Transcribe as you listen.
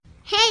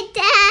Hey,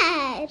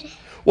 Dad.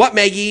 What,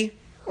 Maggie?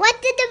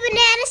 What did the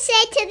banana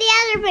say to the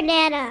other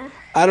banana?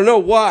 I don't know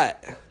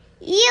what.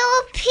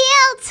 You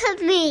appealed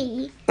to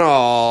me.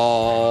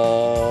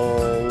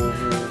 Oh.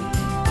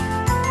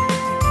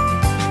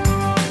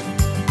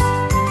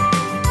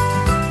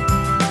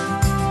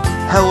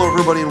 Hello,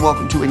 everybody, and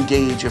welcome to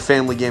Engage, a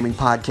family gaming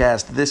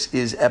podcast. This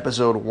is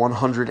episode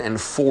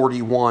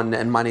 141,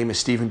 and my name is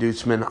Steven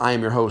Dutzman. I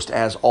am your host,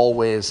 as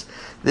always.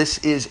 This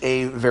is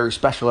a very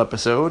special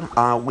episode.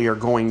 We are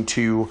going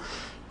to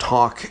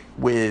talk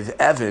with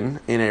Evan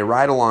in a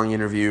ride-along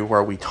interview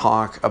where we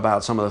talk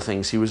about some of the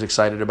things he was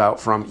excited about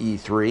from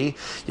E3.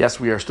 Yes,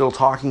 we are still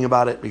talking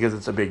about it because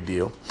it's a big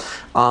deal.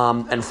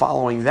 And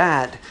following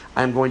that,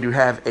 I'm going to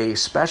have a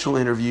special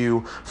interview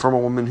from a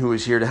woman who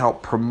is here to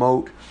help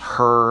promote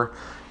her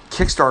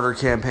Kickstarter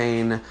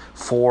campaign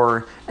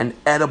for an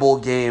edible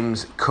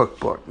games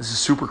cookbook. This is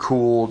super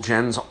cool.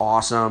 Jen's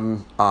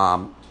awesome.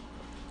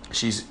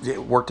 She's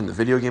worked in the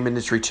video game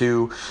industry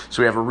too,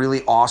 so we have a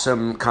really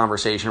awesome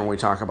conversation when we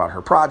talk about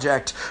her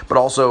project, but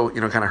also,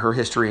 kind of her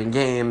history in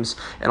games,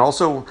 and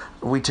also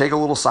we take a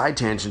little side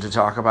tangent to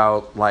talk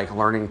about like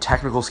learning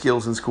technical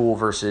skills in school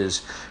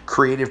versus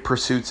creative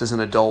pursuits as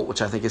an adult,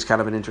 which I think is kind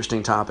of an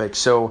interesting topic.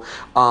 So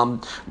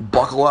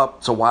buckle up,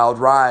 it's a wild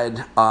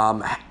ride,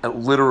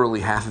 literally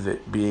half of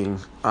it being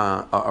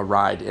a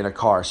ride in a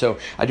car. So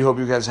I do hope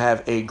you guys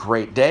have a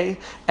great day,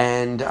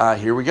 and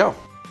here we go.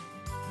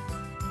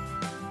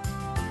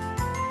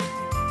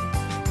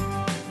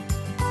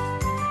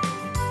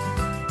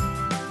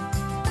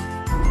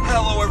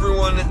 Hello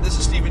everyone, this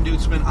is Steven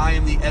Dutzman. I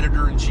am the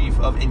editor-in-chief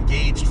of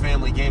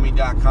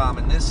EngagedFamilyGaming.com,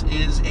 and this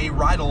is a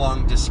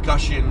ride-along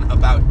discussion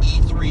about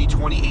E3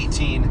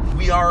 2018.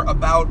 We are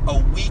about a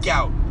week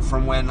out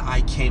from when I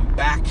came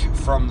back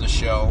from the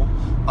show,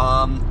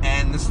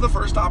 and this is the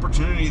first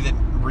opportunity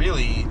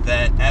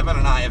that Evan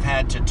and I have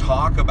had to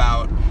talk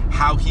about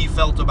how he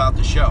felt about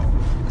the show.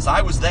 As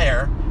I was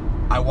there,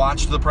 I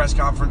watched the press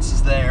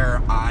conferences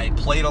there, I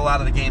played a lot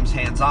of the games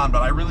hands-on,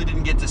 but I really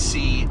didn't get to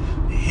see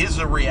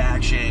his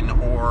reaction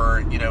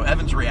or,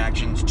 Evan's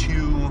reactions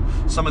to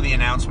some of the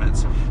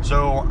announcements.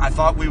 So I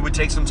thought we would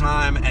take some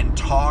time and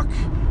talk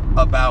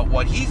about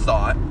what he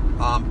thought,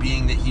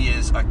 being that he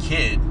is a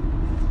kid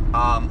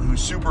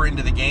who's super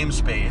into the game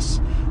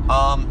space,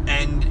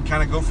 and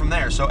kind of go from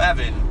there. So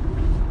Evan,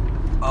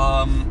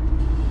 how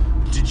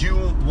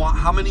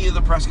many of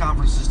the press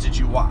conferences did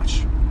you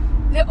watch?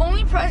 The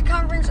only press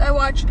conference I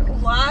watched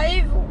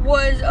live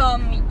was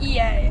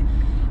EA.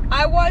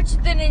 I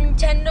watched the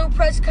Nintendo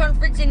press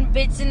conference in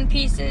bits and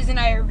pieces, and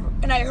I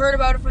heard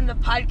about it from the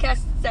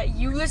podcasts that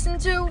you listen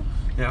to.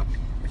 Yeah.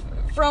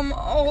 From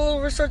all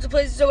over sorts of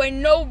places, so I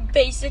know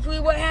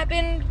basically what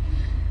happened.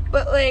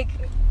 But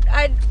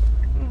I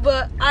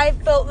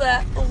felt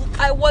that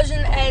I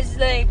wasn't as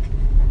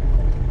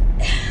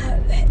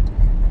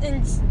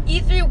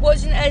E3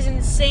 wasn't as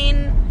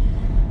insane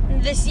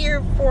this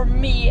year for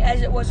me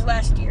as it was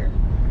last year.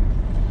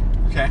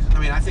 Okay,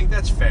 I think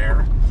that's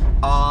fair,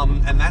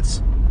 and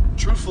that's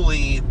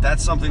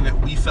something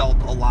that we felt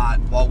a lot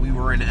while we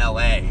were in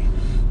LA,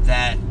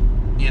 that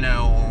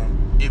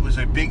it was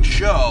a big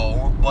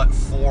show, but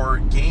for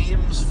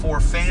games for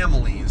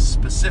families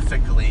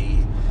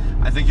specifically,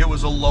 I think it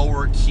was a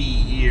lower key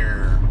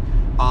year,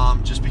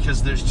 just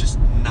because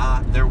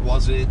there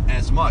wasn't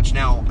as much.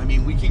 Now,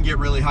 we can get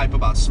really hype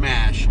about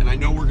Smash, and I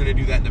know we're going to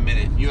do that in a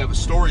minute. You have a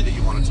story that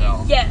you want to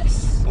tell.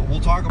 Yes. But we'll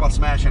talk about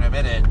Smash in a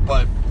minute.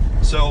 But,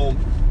 so,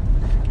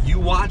 you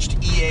watched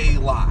EA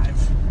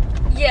live.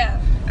 Yeah.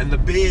 And the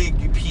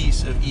big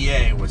piece of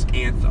EA was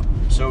Anthem.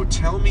 So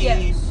tell me,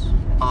 yes.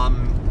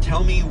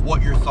 Tell me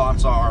what your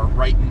thoughts are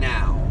right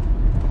now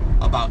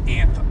about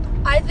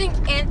Anthem. I think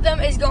Anthem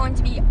is going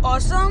to be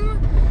awesome,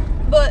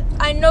 but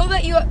I know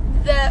that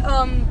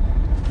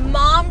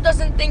Mom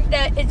doesn't think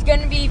that it's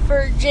going to be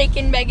for Jake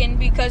and Megan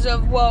because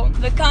of,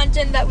 the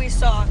content that we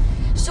saw.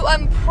 So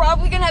I'm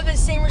probably going to have the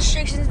same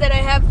restrictions that I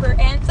have for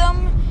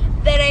Anthem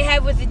that I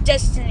have with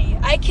Destiny.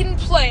 I can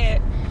play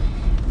it,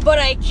 but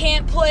I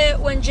can't play it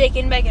when Jake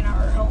and Megan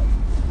are at home.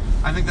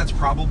 I think that's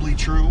probably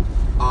true.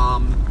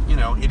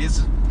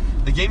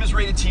 The game is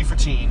rated T for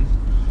teen,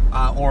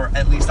 or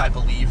at least I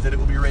believe that it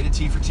will be rated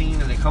T for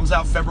teen, and it comes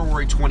out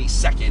February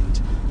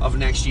 22nd of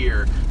next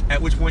year,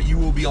 at which point you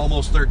will be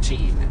almost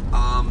 13.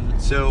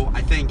 So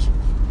I think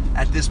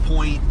at this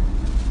point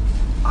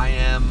I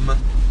am,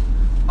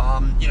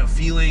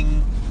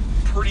 feeling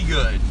pretty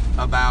good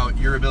about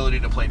your ability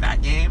to play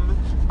that game.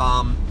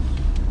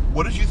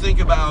 What did you think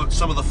about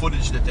some of the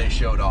footage that they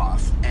showed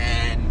off,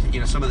 and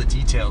some of the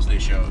details they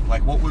showed?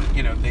 Like, what were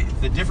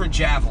the different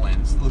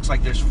javelins? It looks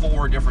like there's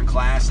 4 different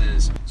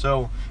classes.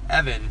 So,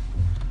 Evan,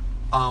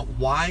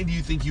 why do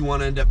you think you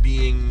want to end up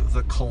being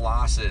the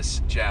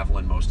Colossus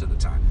javelin most of the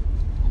time?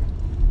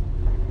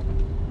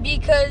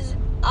 Because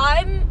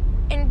I'm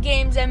in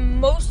games, and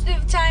most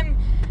of the time,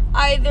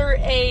 either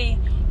a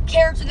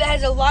character that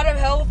has a lot of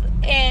health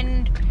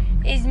and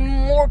is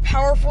more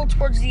powerful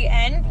towards the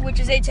end, which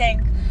is a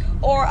tank,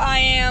 or I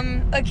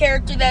am a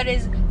character that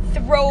is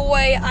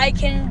throwaway. I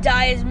can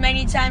die as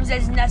many times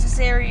as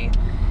necessary,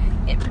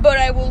 but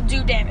I will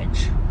do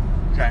damage.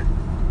 Okay.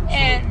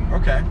 And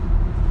okay.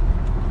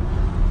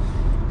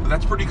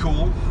 That's pretty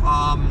cool.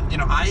 I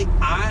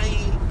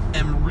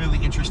am really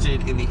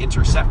interested in the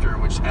Interceptor,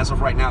 which as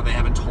of right now they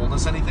haven't told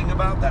us anything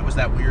about. That was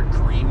that weird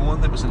green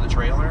one that was in the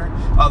trailer.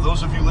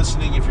 Those of you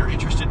listening, if you're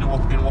interested in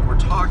what we're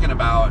talking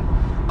about,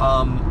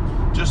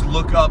 just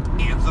look up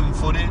Anthem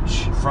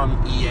footage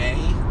from EA,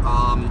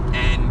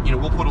 and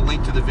we'll put a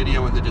link to the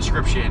video in the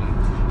description.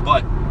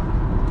 But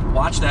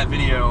watch that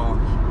video.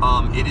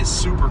 It is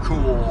super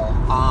cool.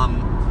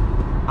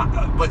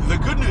 But the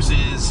good news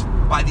is,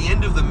 by the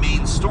end of the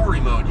main story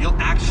mode, you'll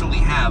actually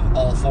have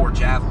all 4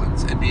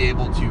 javelins and be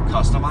able to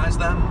customize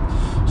them.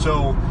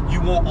 So you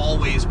won't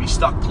always be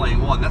stuck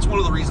playing one. That's one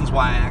of the reasons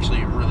why I actually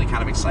am really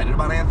kind of excited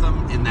about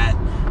Anthem, in that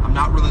I'm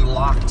not really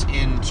locked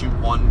into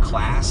one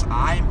class.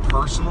 I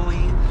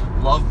personally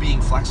love being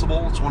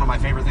flexible. It's one of my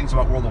favorite things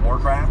about World of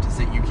Warcraft, is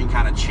that you can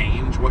kind of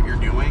change what you're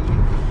doing.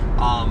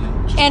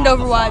 And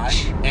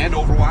Overwatch. And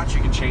Overwatch,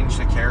 you can change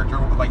the character.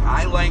 Like,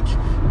 I like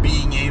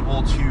being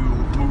able to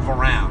move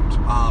around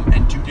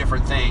and do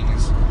different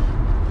things,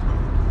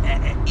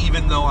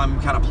 even though I'm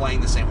kind of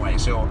playing the same way.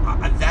 So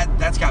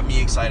that's got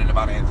me excited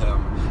about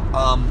Anthem.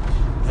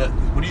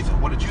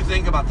 What did you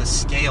think about the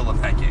scale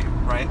of that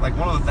game? Right, like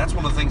that's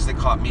one of the things that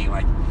caught me.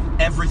 Like,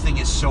 everything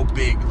is so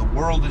big, the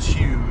world is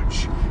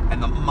huge,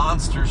 and the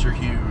monsters are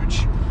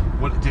huge.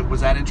 Was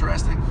that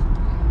interesting?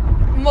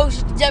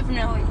 Most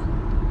definitely.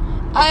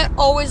 I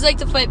always like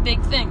to fight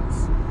big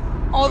things,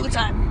 all the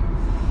time.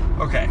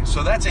 Okay,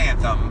 so that's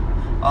Anthem.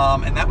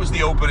 And that was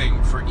the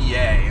opening for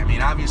EA. I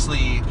mean,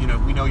 obviously,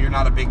 we know you're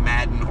not a big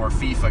Madden or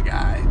FIFA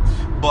guy,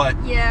 but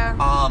yeah.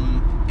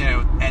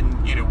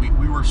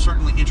 We were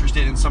certainly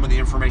interested in some of the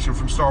information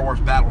from Star Wars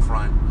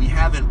Battlefront. We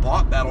haven't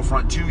bought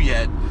Battlefront 2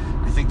 yet.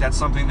 I think that's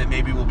something that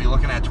maybe we'll be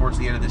looking at towards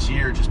the end of this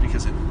year, just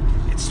because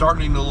it's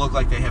starting to look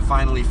like they have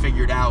finally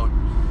figured out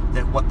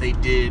that what they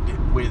did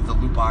with the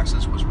loot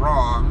boxes was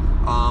wrong.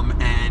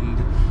 And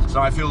so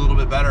I feel a little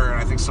bit better,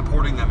 and I think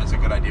supporting them is a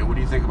good idea. What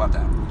do you think about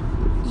that?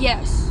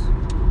 Yes.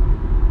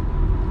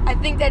 I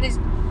think that is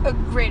a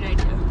great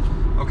idea.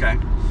 Okay.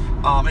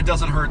 It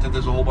doesn't hurt that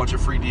there's a whole bunch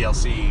of free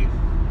DLC,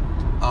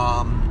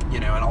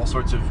 and all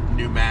sorts of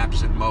new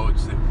maps and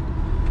modes that,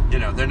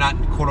 they're not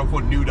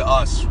quote-unquote new to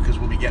us, because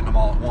we'll be getting them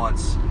all at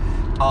once.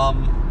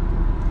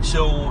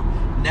 So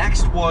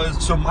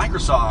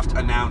Microsoft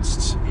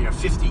announced,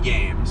 50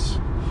 games,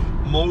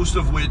 most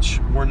of which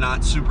were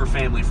not super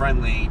family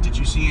friendly. Did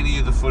you see any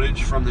of the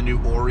footage from the new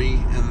Ori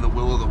and the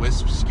Will of the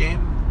Wisps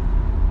game?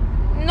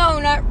 No,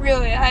 not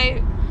really.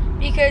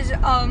 Because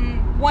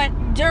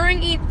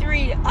during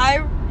E3, I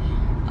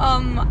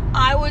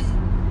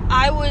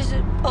was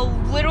a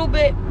little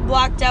bit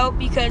blocked out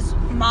because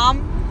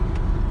Mom,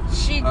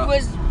 she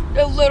was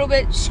a little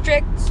bit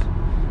strict,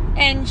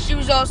 and she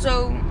was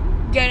also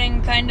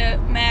getting kind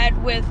of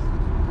mad with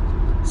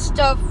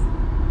stuff.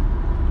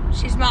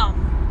 She's Mom.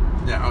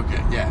 Yeah,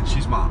 okay. Yeah,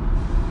 she's Mom.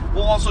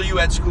 Well, also you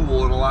had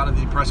school, and a lot of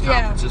the press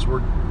conferences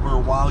were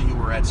while you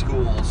were at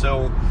school.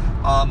 So,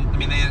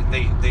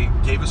 they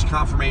gave us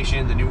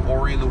confirmation. The new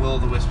Ori and the Will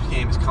of the Wisps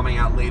game is coming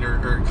out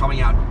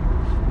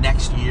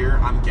next year.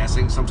 I'm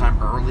guessing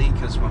sometime early,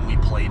 because when we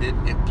played it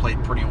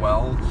played pretty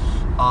well.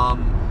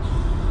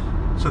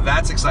 So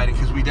that's exciting,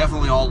 because we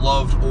definitely all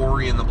loved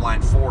Ori and the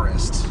Blind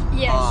Forest.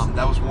 Yes.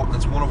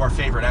 That's one of our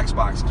favorite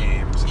Xbox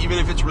games. Even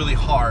if it's really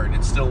hard,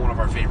 it's still one of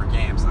our favorite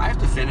games. I have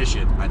to finish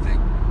it, I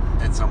think,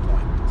 at some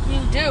point.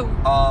 You do.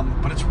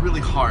 But it's really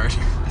hard.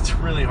 It's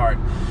really hard.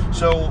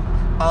 So,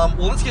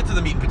 let's get to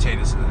the meat and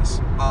potatoes of this.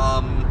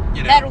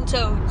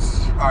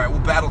 Battletoads. All right,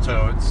 well,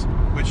 Battletoads,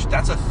 which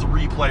that's a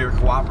 3-player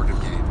cooperative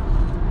game.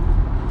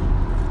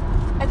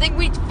 I think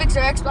we fix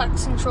our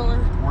Xbox controller.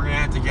 We're going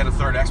to have to get a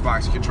third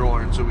Xbox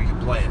controller so we can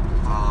play it,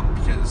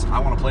 because I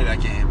want to play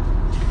that game.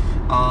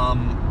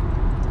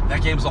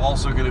 That game's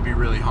also going to be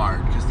really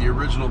hard, because the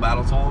original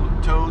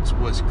Battletoads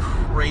was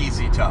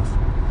crazy tough.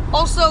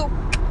 Also,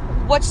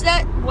 what's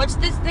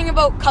this thing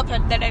about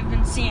Cuphead that I've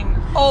been seeing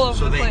all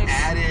over the place?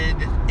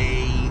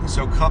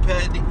 So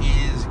Cuphead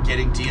is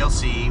getting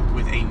DLC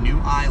with a new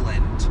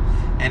island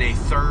and a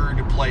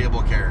third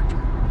playable character.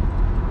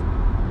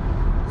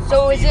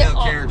 So is it a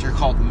character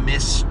called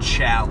Miss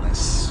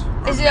Chalice?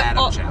 Is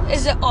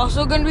it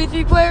also going to be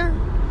 3-player?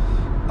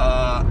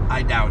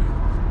 I doubt it.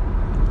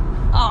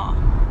 Oh.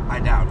 I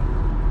doubt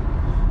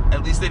it.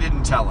 At least they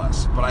didn't tell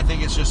us, but I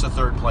think it's just a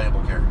third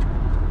playable character.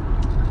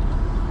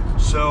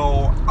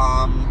 So,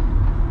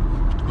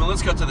 well,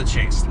 let's go to the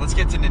chase. Let's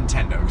get to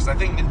Nintendo, because I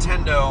think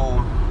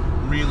Nintendo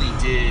really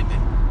did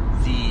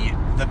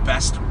the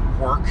best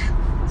work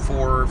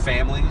for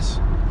families.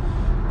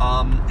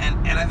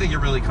 And I think it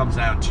really comes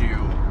down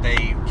to,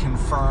 they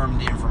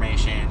confirmed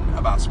information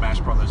about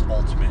Smash Bros.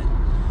 Ultimate.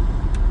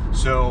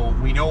 So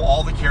we know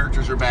all the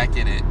characters are back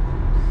in it.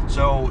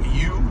 So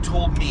you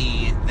told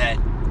me that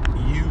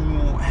you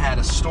had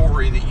a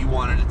story that you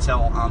wanted to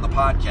tell on the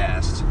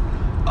podcast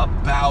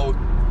about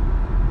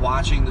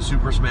watching the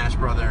Super Smash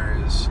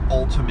Brothers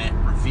Ultimate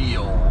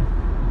reveal,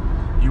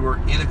 you were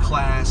in a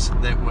class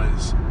that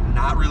was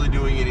not really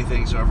doing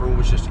anything, so everyone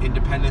was just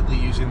independently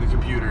using the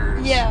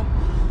computers. Yeah.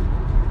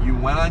 You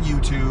went on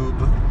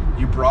YouTube,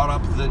 you brought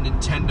up the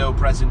Nintendo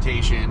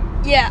presentation.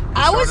 Yeah,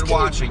 I was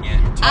watching it.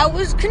 I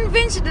was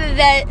convinced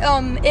that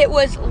it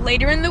was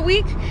later in the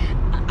week.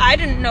 I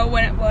didn't know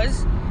when it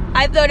was.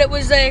 I thought it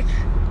was like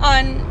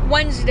on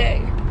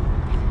Wednesday.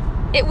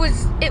 It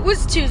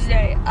was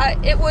Tuesday.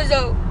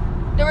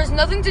 There was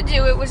nothing to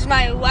do. It was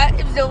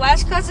it was the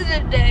last class of the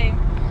day.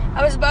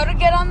 I was about to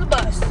get on the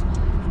bus.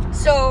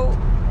 So,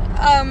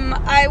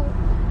 I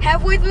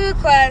halfway through the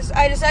class,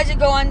 I decided to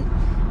go on.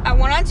 I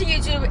went onto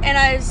YouTube and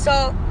I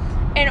saw,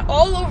 and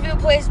all over the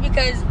place,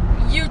 because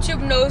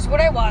YouTube knows what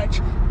I watch.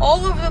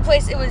 All over the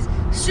place, it was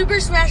Super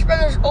Smash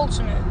Bros.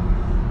 Ultimate,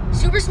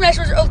 Super Smash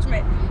Bros.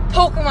 Ultimate,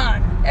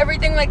 Pokemon,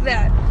 everything like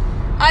that.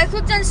 I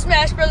clicked on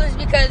Smash Bros.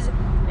 Because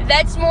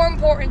that's more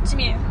important to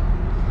me.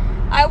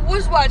 I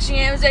was watching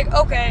it. I was like,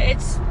 okay,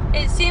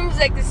 it seems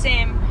like the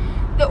same.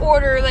 The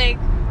order, like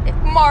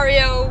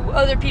Mario,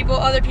 other people.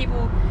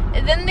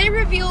 And then they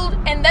revealed,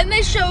 and then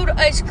they showed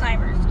Ice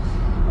Climbers.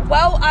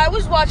 While I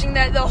was watching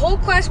that, the whole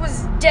class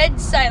was dead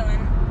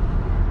silent.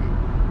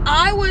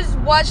 I was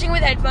watching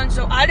with headphones,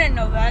 so I didn't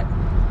know that.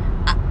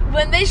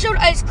 When they showed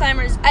Ice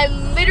Climbers, I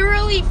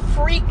literally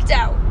freaked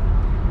out.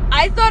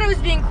 I thought I was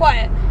being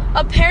quiet.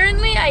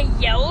 Apparently, I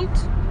yelled.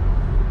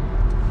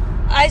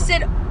 I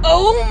said,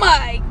 "Oh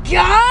my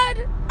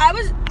God!"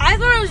 I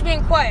thought I was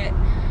being quiet.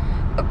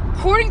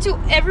 According to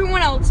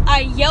everyone else,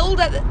 I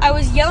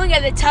was yelling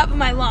at the top of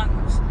my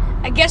lungs.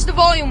 I guess the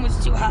volume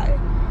was too high.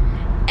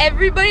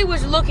 Everybody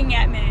was looking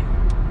at me,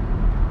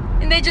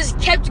 and they just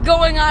kept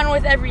going on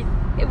with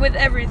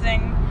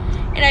everything,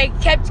 and I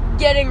kept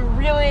getting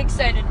really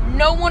excited.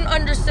 No one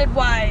understood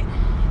why,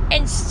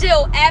 and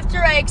still,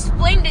 after I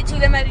explained it to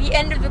them at the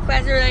end of the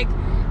class, they were like,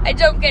 "I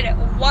don't get it.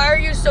 Why are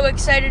you so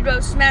excited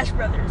about Smash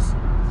Brothers?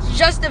 It's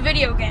just a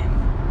video game."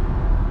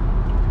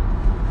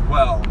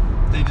 Well,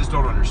 they just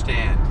don't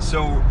understand.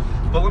 So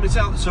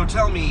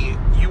tell me,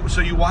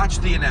 you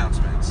watched the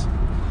announcements.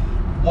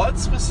 What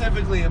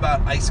specifically about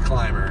Ice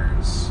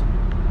Climbers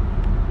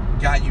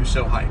got you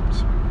so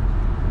hyped?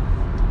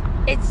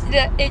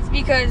 It's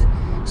because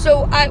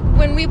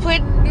when we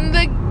played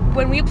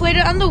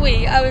it on the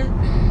Wii,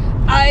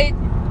 I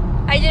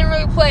didn't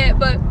really play it,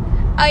 but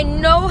I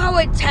know how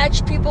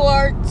attached people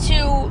are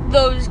to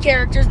those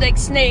characters like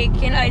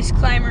Snake and Ice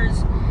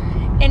Climbers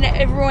and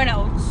everyone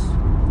else.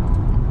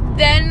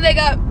 Then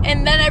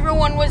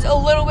everyone was a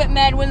little bit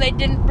mad when they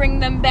didn't bring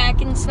them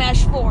back in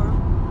Smash 4.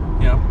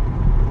 Yep.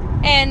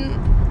 And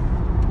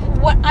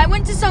I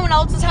went to someone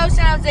else's house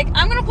and I was like,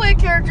 I'm gonna play a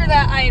character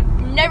that I've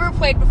never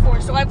played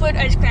before. So I played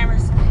Ice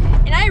Climbers,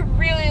 and I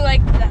really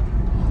liked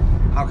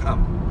them. How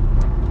come?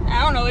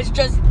 I don't know. It's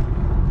just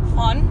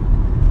fun.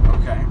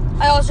 Okay.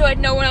 I also had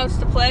no one else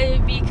to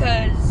play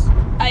because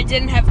I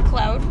didn't have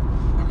Cloud.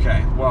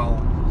 Okay. Well,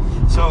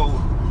 so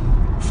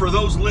for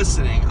those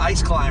listening,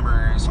 Ice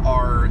Climbers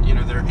are,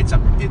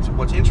 it's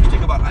what's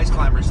interesting about Ice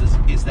Climbers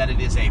is that it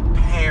is a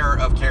pair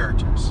of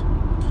characters.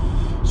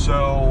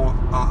 So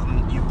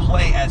you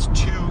play as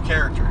two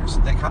characters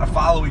that kind of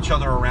follow each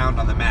other around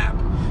on the map.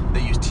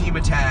 They use team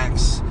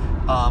attacks.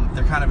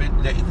 They're kind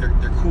of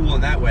they're cool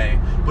in that way.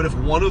 But if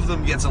one of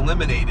them gets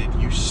eliminated,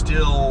 you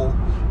still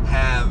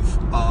have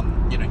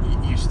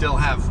you still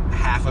have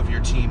half of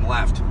your team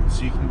left,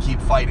 so you can keep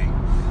fighting.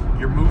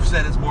 Your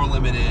moveset is more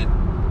limited,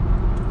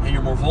 and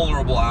you're more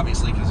vulnerable,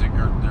 obviously, because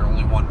they're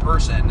only one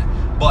person.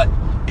 But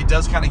it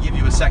does kind of give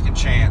you a second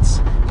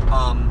chance.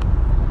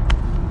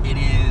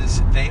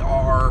 They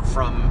are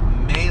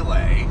from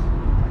Melee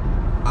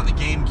on the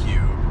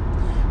GameCube,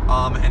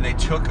 and they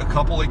took a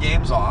couple of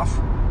games off.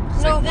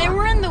 No, they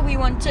were in the Wii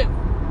one too.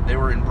 They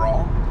were in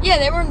Brawl? Yeah,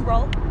 they were in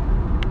Brawl.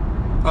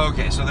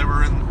 Okay, so they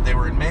were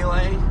in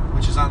Melee,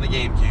 which is on the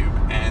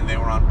GameCube, and they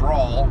were on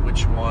Brawl,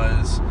 which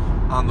was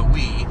on the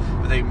Wii.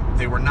 But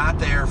they were not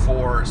there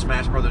for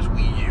Smash Brothers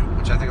Wii U,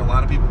 which I think a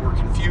lot of people were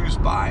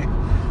confused by.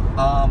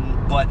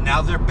 But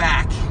now they're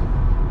back.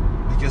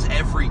 Because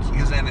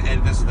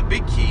and this is the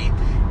big key,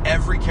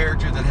 every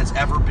character that has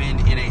ever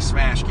been in a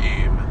Smash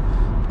game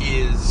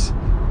is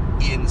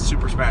in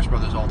Super Smash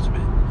Bros.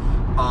 Ultimate,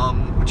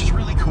 which is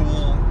really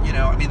cool.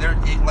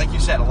 Like you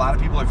said, a lot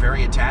of people are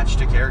very attached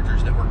to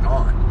characters that were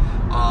gone.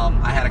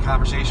 I had a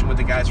conversation with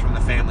the guys from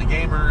the Family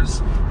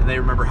Gamers, and they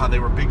remember how they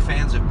were big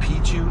fans of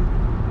Pichu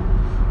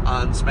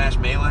on Smash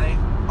Melee.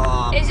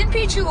 Isn't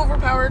Pichu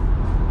overpowered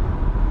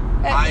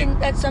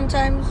at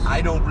sometimes?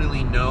 I don't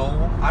really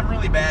know. I'm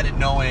really bad at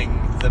knowing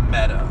the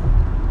meta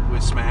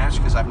with Smash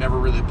because I've never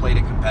really played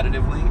it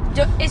competitively.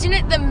 Isn't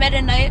it the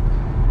Meta Knight?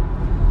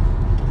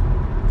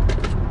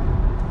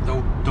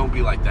 Don't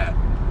be like that.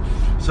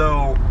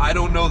 So I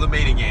don't know the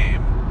meta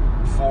game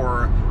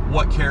for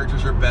what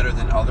characters are better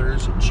than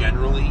others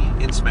generally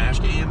in Smash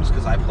games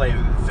because I play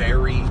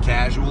very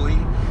casually.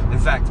 In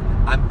fact,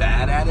 I'm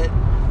bad at it.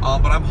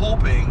 But I'm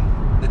hoping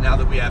that now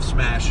that we have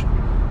Smash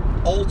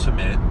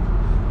Ultimate,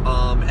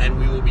 and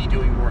we will be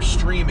doing more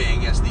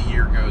streaming as the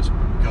year goes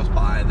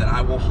by, that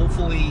I will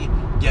hopefully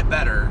get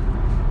better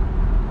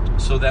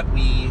so that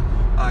we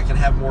can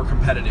have more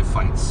competitive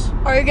fights.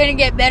 Are you gonna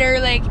get better,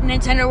 like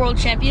Nintendo World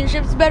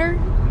Championships better?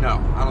 No,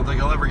 I don't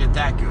think I'll ever get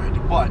that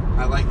good, but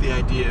I like the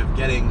idea of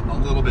getting a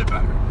little bit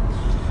better.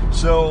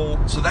 So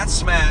that's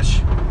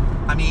Smash.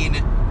 I mean,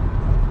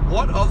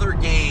 what other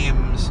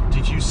games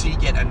did you see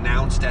get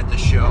announced at the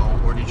show,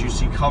 or did you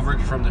see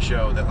coverage from the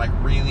show that like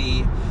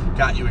really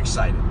got you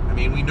excited? I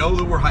mean, we know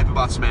that we're hype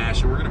about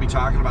Smash, and we're going to be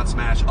talking about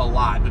Smash a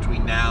lot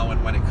between now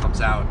and when it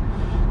comes out.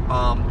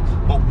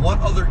 But what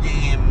other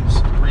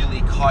games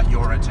really caught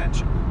your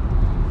attention?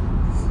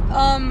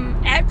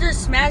 After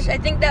Smash, I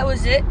think that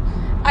was it.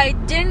 I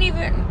didn't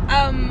even,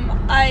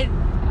 I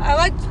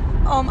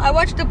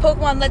watched the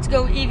Pokemon Let's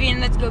Go Eevee and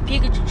Let's Go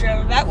Pikachu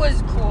trailer. That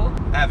was cool.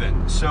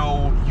 Evan,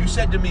 so you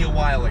said to me a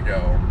while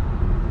ago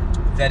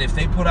that if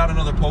they put out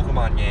another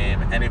Pokemon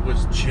game and it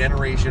was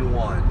Generation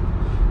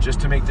 1, just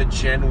to make the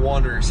Gen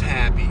 1ers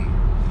happy,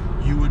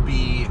 you would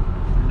be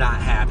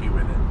not happy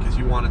with it because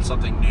you wanted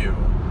something new.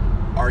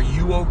 Are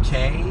you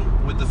okay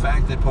with the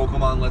fact that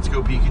Pokemon Let's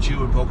Go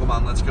Pikachu and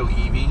Pokemon Let's Go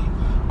Eevee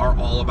are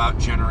all about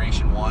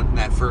Generation 1,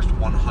 that first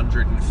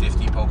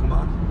 150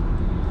 Pokemon?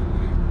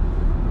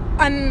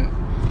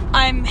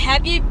 I'm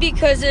happy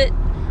because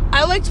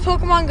I liked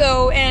Pokemon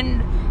Go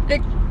and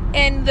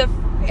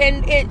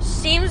it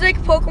seems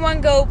like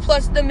Pokemon Go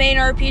plus the main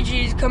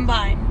RPGs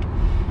combined.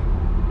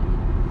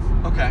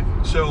 Okay,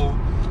 so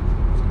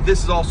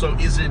this also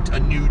isn't a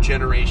new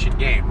generation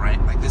game, right?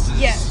 Like this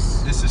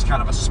is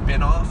kind of a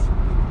spin-off?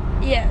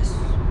 Yes.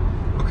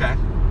 Okay.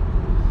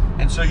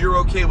 And so you're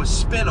okay with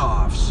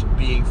spin-offs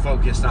being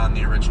focused on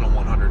the original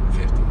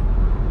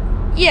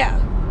 150?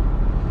 Yeah.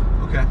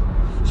 Okay.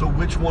 So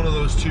which one of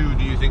those two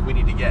do you think we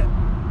need to get?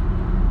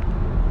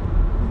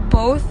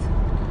 Both?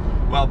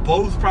 Well,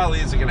 both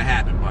probably isn't going to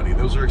happen, buddy.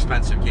 Those are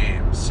expensive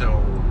games.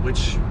 So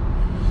which...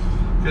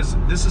 Because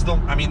this is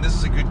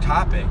a good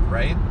topic,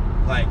 right?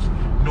 Like,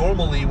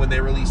 normally when they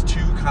release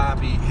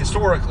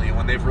historically,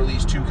 when they've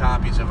released 2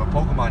 copies of a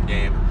Pokemon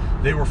game,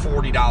 they were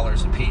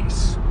 $40 a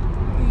piece.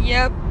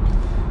 Yep.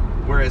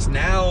 Whereas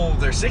now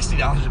they're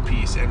 $60 a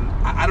piece, and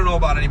I don't know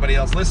about anybody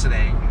else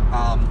listening.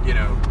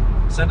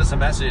 Send us a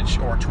message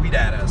or tweet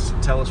at us,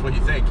 tell us what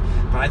you think.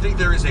 But I think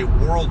there is a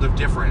world of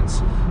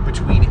difference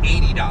between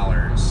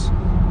 $80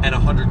 and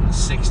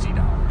 $160.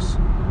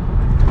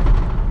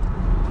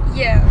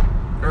 Yeah.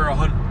 Or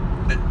what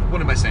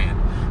am I saying?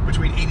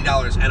 Between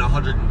 $80 and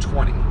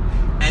 $120.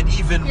 And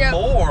even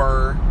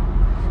more,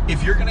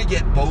 if you're gonna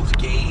get both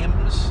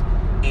games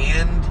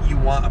and you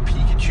want a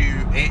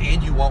Pikachu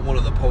and you want one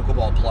of the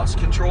Pokeball Plus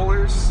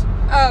controllers,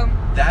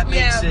 that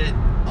makes it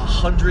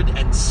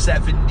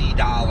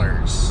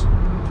 $170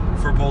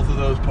 for both of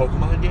those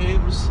Pokemon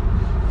games.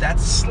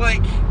 That's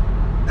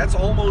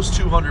almost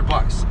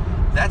 $200.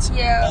 That's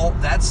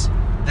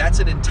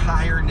an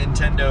entire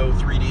Nintendo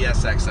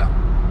 3DS XL.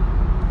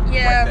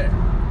 Yeah. Right there.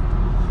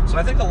 So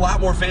I think a lot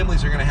more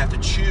families are going to have to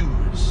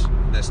choose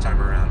this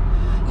time around.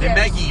 Hey, Yes.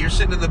 Maggie, you're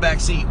sitting in the back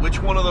seat.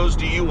 Which one of those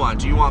do you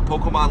want? Do you want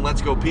Pokemon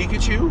Let's Go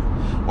Pikachu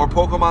or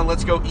Pokemon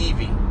Let's Go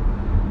Eevee?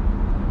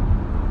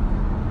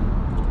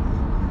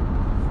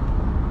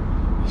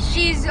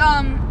 She's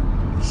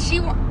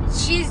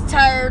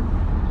tired.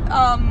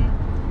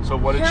 So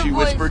what did she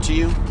whisper to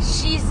you?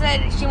 She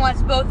said she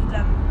wants both of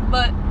them,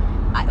 but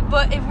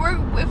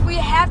if we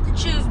have to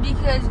choose,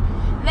 because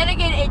then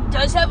again it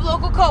does have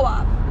local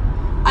co-op.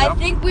 Yep. I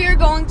think we are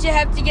going to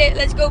have to get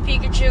Let's Go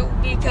Pikachu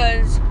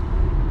because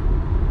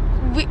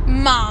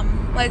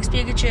Mom likes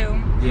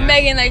Pikachu. Yeah.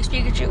 Megan likes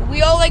Pikachu.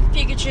 We all like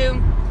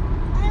Pikachu.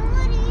 I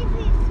want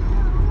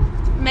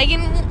Eevee too.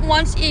 Megan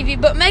wants Eevee,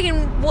 but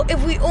Megan,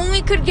 if we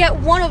only could get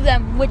one of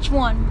them, which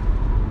one?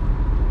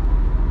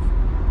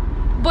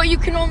 But you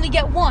can only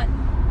get one.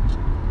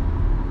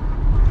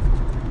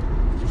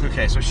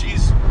 Okay, so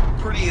she's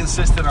pretty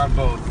insistent on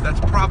both. That's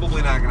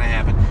probably not going to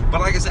happen. But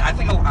like I said, I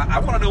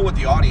want to know what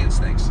the audience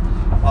thinks.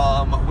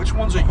 Which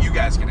ones are you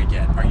guys going to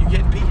get? Are you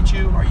getting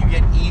Pikachu? Are you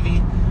getting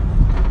Eevee?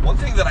 One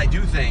thing that I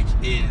do think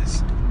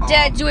is...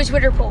 Dad, do a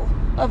Twitter poll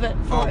of it.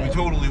 We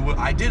totally would.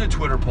 I did a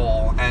Twitter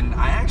poll, and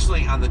I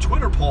actually, on the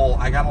Twitter poll,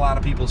 I got a lot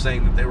of people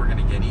saying that they were going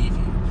to get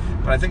Eevee.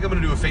 But I think I'm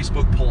going to do a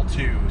Facebook poll,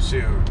 too,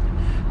 soon.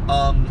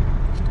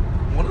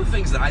 One of the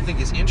things that I think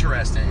is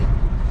interesting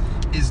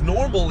is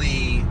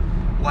normally,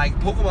 like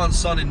Pokemon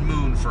Sun and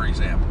Moon, for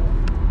example,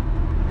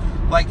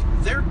 like,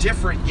 they're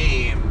different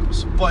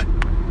games, but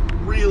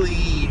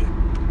really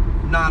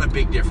not a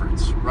big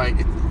difference,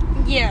 right?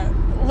 Yeah,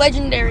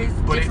 Legendary is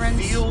but different.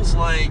 It feels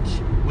like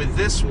with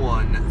this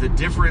one, the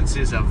difference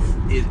is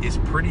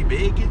pretty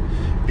big,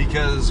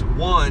 because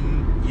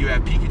one, you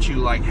have Pikachu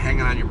like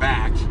hanging on your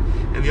back,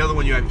 and the other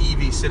one you have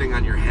Eevee sitting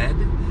on your head.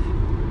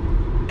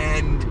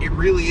 And it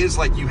really is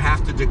like you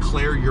have to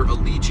declare your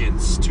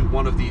allegiance to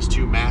one of these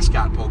two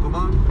mascot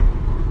Pokemon.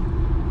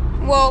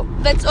 Well,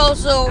 that's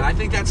also... And I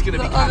think that's going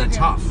to be kind of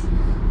tough.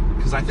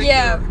 Because I think...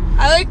 Yeah,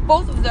 I like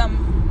both of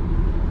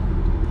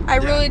them. I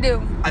really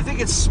do. I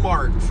think it's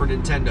smart for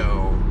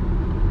Nintendo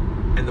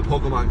and the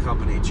Pokemon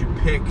Company to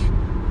pick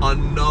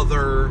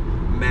another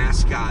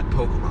mascot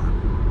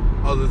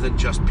Pokemon other than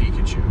just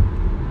Pikachu.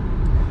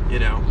 You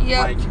know?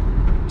 Yep. Like,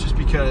 just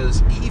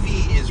because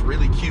Eevee is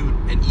really cute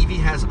and Eevee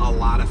has a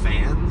lot of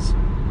fans.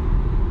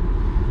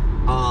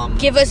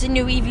 Give us a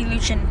new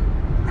evolution.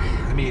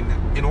 I mean,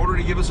 in order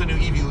to give us a new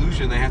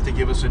evolution, they have to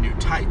give us a new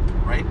type,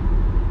 right?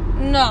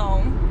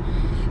 No.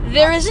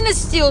 There isn't a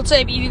steel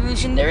type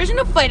evolution, there isn't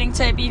a fighting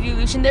type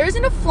evolution, there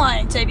isn't a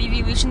flying type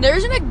evolution, there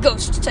isn't a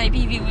ghost type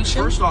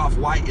evolution. First off,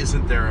 why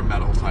isn't there a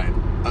metal type,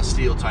 a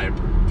steel type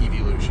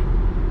evolution?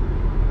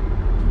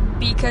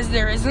 Because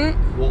there isn't.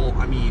 Well,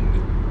 I mean,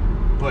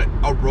 but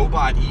a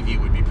robot Eevee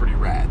would be pretty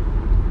rad.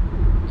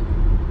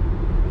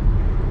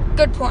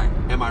 Good point.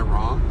 Am I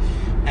wrong?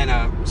 And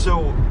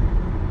so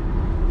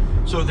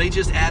they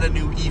just add a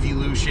new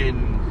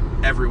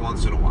evolution every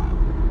once in a while.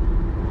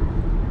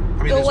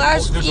 I mean,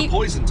 there's a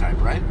poison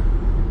type, right?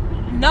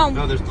 No.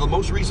 No, the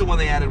most recent one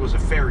they added was a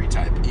fairy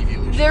type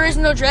evolution. There is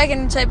no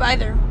dragon type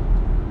either.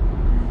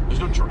 There's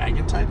no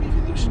dragon type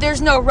evolution?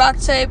 There's no rock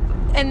type,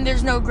 and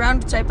there's no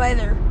ground type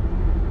either.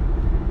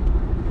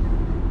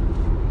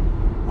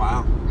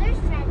 Wow. There's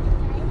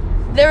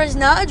dragon type. There is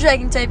not a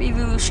dragon type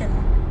evolution.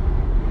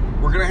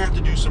 We're going to have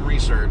to do some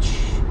research.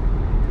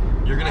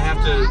 You're going to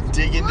have to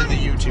dig into the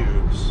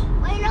YouTubes.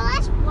 Wait, no,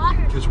 that's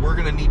water. Because we're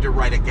going to need to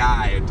write a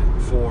guide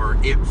for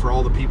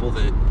all the people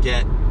that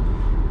get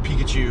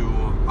Pikachu,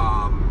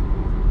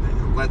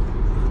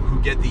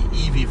 who get the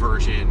Eevee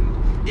version.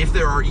 If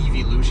there are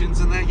evolutions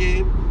in that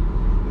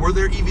game, were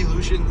there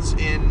evolutions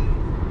in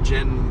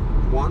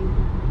Gen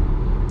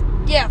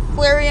 1? Yeah,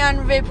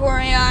 Flareon,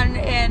 Vaporeon,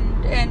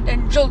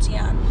 and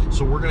Jolteon.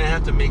 So we're going to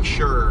have to make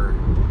sure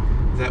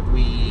that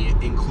we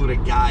include a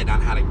guide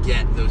on how to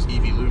get those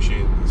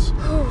evolutions.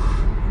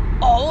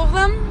 All of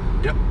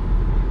them? Yep.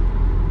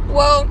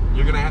 Well,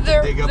 you're going to have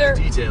to dig up the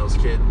details,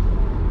 kid.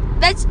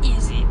 That's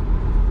easy.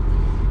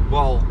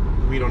 Well,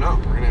 we don't know.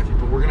 We're going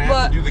to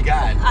have to do the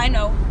guide. I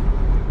know.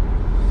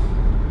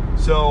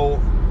 So,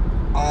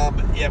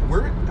 yeah,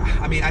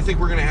 I think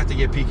we're going to have to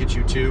get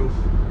Pikachu too.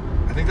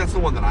 I think that's the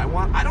one that I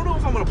want. I don't know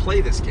if I'm going to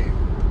play this game.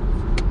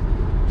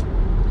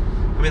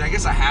 I mean, I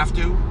guess I have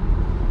to.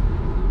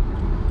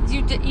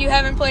 You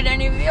haven't played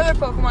any of the other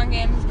Pokemon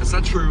games. That's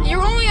not true.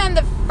 You're only on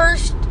the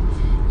first.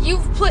 You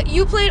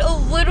played a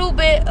little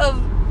bit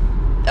of.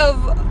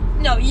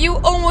 No, you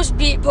almost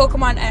beat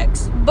Pokemon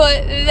X,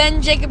 but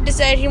then Jacob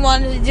decided he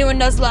wanted to do a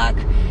Nuzlocke,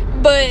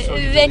 but so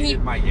then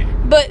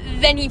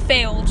he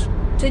failed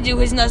to do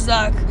his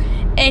Nuzlocke,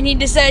 and he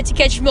decided to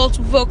catch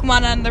multiple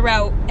Pokemon on the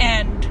route.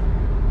 And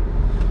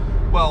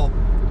well,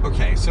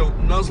 okay, so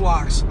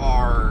Nuzlockes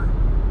are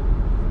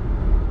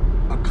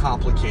a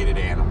complicated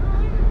animal.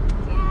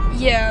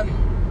 Yeah.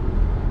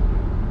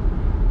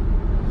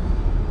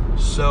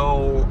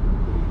 So,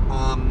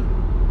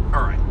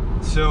 alright.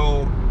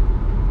 So,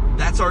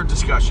 that's our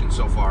discussion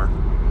so far.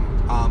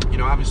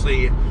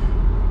 Obviously,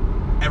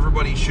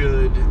 everybody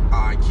should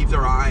keep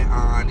their eye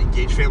on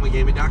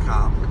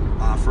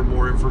EngageFamilyGaming.com for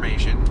more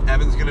information.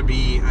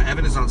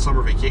 Evan is on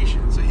summer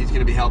vacation, so he's going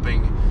to be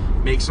helping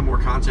make some more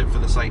content for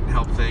the site and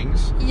help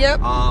things. Yep.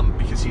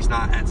 Because he's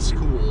not at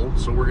school,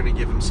 so we're going to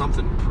give him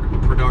something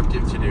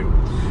productive to do.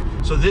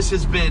 So this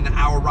has been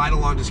our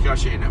ride-along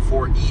discussion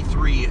for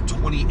E3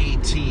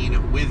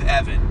 2018 with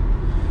Evan.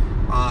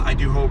 I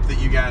do hope that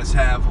you guys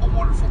have a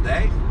wonderful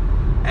day.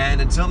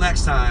 And until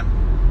next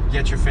time,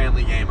 get your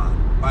family game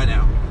on. Bye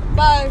now.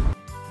 Bye.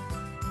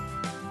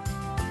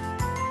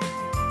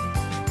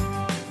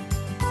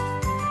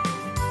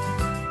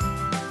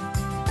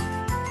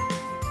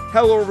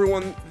 Hello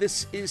everyone,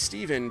 this is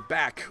Steven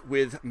back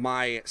with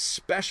my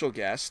special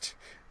guest,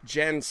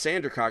 Jen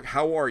Sandercock.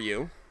 How are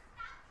you?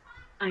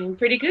 I'm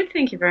pretty good,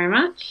 thank you very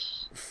much.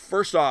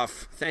 First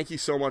off, thank you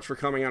so much for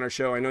coming on our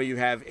show. I know you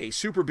have a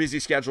super busy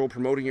schedule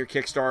promoting your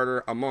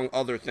Kickstarter, among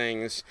other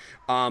things.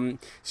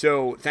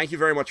 So thank you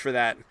very much for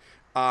that.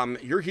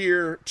 You're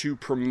here to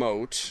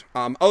promote,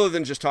 other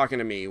than just talking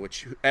to me,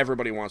 which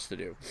everybody wants to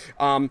do.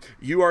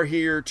 You are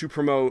here to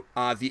promote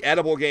the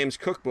Edible Games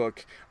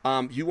Cookbook.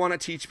 You want to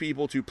teach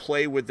people to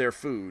play with their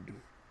food,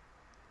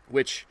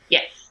 which...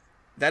 Yes.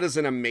 That is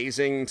an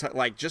amazing,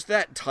 just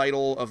that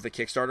title of the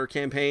Kickstarter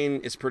campaign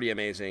is pretty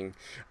amazing.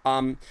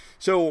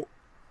 So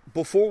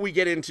before we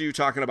get into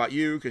talking about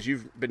you, because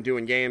you've been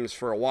doing games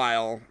for a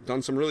while,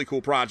 done some really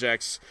cool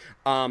projects,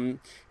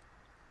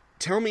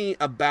 tell me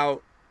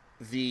about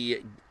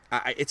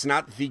it's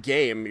not the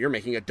game, you're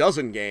making a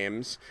dozen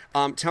games.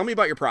 Tell me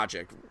about your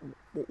project.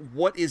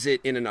 What is it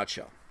in a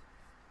nutshell?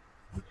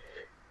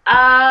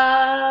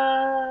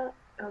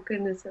 Oh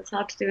goodness, that's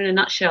hard to do in a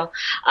nutshell.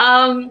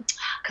 God,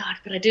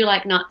 but I do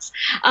like nuts.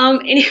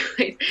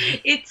 Anyways,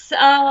 it's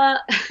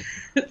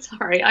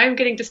Sorry, I'm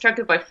getting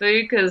distracted by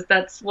food because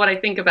that's what I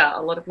think about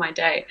a lot of my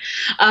day.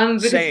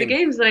 Because the Same.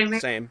 games that I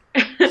make, Same.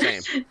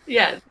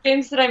 yeah, the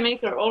games that I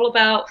make are all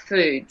about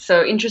food.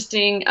 So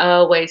interesting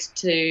ways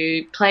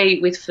to play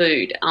with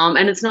food.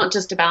 And it's not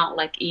just about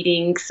like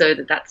eating so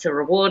that that's a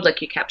reward,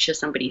 like you capture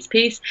somebody's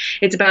piece.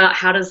 It's about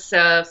how does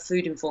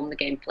food inform the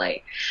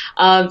gameplay.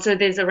 So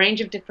there's a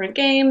range of different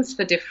games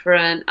for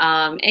different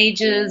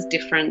ages,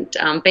 different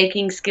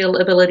baking skill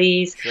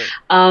abilities, Sure.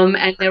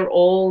 and they're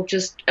all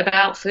just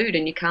about food,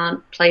 and you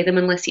can't play them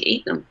unless you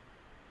eat them.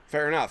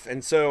 Fair enough.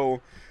 And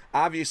so,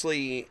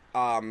 obviously,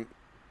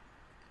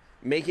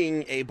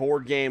 making a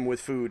board game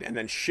with food and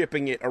then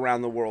shipping it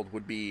around the world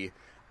would be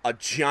a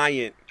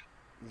giant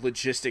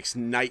logistics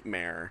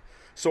nightmare.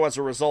 So as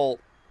a result,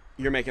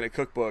 you're making a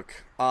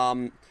cookbook.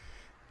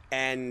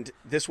 And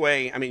this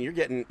way, I mean,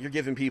 you're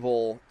giving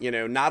people,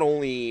 not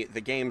only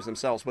the games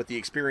themselves, but the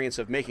experience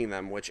of making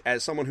them, which,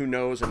 as someone who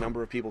knows a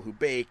number of people who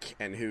bake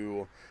and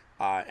who,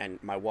 and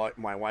my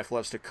wife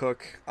loves to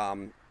cook.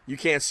 You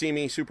can't see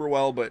me super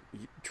well, but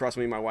trust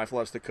me, my wife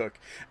loves to cook.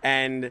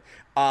 And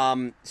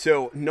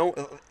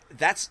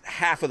that's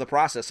half of the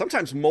process,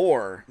 sometimes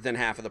more than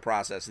half of the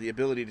process, the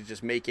ability to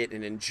just make it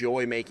and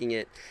enjoy making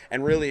it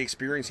and really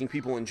experiencing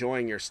people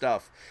enjoying your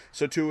stuff.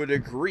 So to a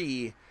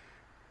degree,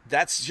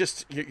 that's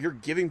just, you're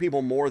giving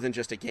people more than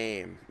just a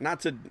game. Not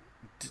to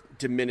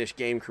diminish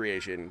game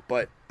creation,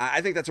 but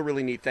I think that's a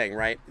really neat thing,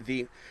 right?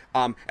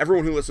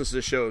 Everyone who listens to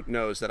the show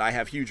knows that I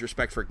have huge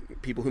respect for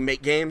people who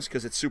make games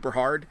because it's super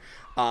hard.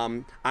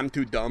 I'm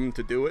too dumb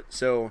to do it.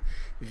 So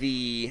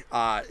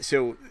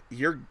so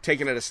you're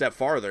taking it a step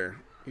farther.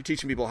 You're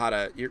teaching people how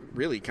to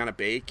really kind of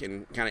bake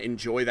and kind of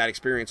enjoy that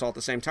experience all at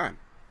the same time.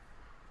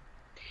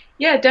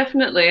 Yeah,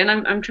 definitely. And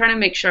I'm trying to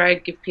make sure I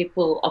give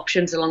people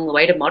options along the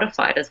way to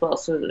modify it as well,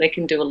 so that they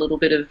can do a little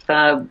bit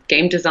of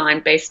game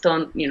design based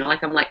on,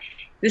 I'm like,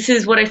 this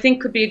is what I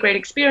think could be a great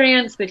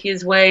experience, but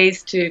here's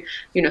ways to,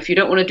 if you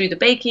don't want to do the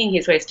baking,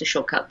 here's ways to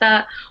shortcut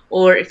that.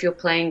 Or if you're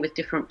playing with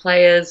different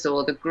players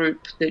or the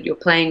group that you're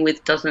playing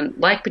with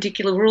doesn't like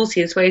particular rules,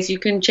 here's ways you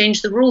can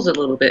change the rules a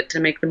little bit to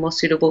make them more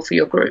suitable for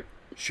your group.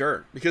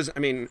 Sure. Because, I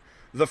mean,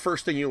 the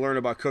first thing you learn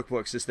about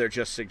cookbooks is they're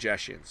just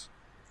suggestions.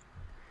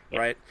 Yeah.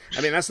 Right?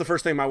 I mean, that's the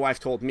first thing my wife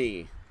told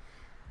me.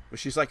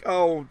 She's like,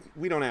 oh,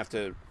 we don't have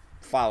to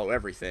follow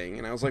everything.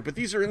 And I was like, but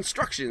these are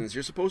instructions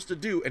you're supposed to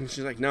do. And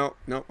she's like, no,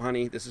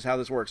 honey, this is how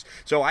this works.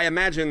 So I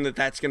imagine that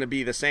that's going to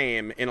be the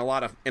same in a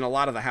lot of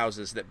the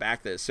houses that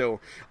back this. So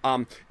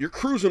you're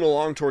cruising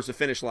along towards the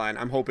finish line.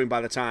 I'm hoping by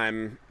the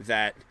time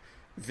that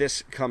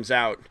this comes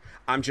out,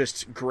 I'm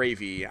just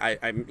gravy.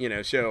 I'm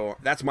so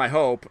that's my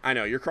hope. I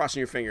know you're crossing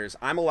your fingers.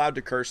 I'm allowed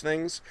to curse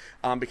things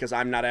because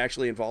I'm not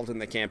actually involved in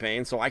the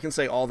campaign, so I can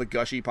say all the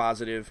gushy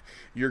positive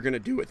you're gonna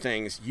do it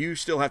things. You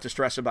still have to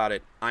stress about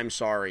it. I'm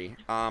sorry.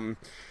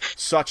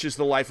 Such is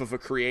the life of a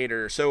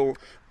creator. So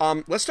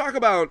let's talk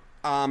about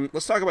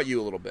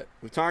you a little bit.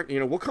 We've talked,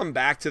 we'll come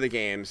back to the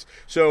games.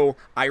 So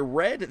I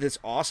read this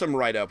awesome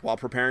write-up while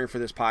preparing for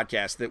this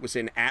podcast that was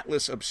in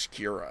Atlas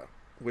Obscura,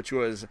 which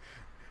was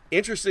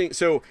interesting.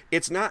 So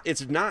it's not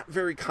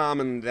very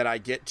common that I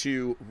get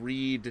to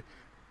read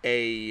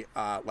a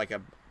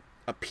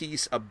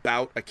piece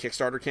about a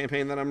Kickstarter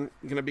campaign that I'm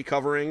going to be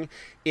covering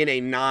in a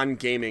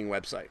non-gaming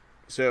website.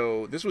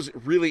 So this was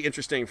really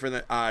interesting for me.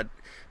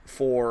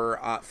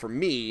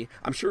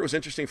 I'm sure it was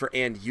interesting for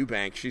Anne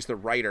Eubank. She's the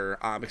writer,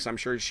 because I'm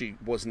sure she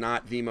was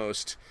not the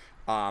most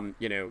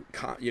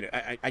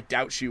I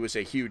doubt she was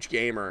a huge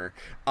gamer.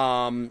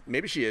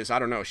 Maybe she is. I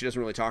don't know. She doesn't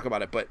really talk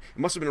about it, but it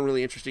must have been a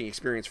really interesting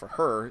experience for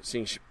her,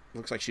 seeing she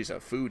looks like she's a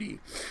foodie.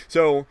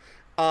 So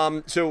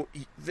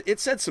it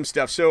said some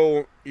stuff.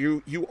 So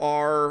you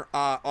are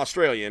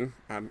Australian.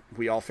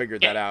 We all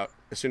figured that out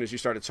as soon as you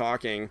started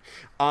talking.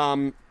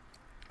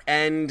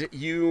 And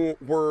you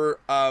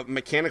were a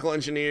mechanical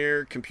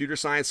engineer, computer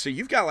science. So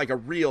you've got like a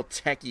real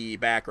techie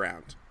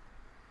background.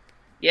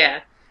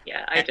 Yeah,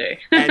 I do.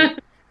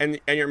 And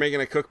you're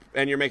making a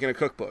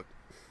cookbook.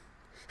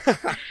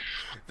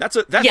 that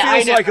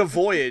feels like a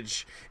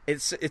voyage.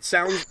 It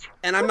sounds,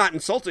 and I'm not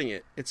insulting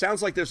it. It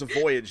sounds like there's a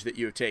voyage that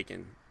you have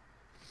taken.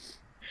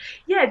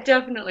 Yeah,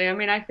 definitely. I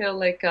mean, I feel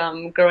like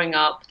growing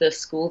up, the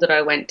school that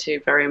I went to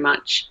very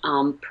much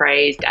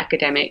praised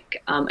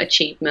academic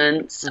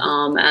achievements,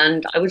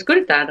 and I was good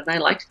at that, and I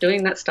liked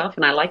doing that stuff,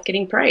 and I liked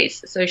getting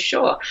praise. So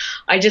sure,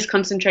 I just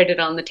concentrated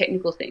on the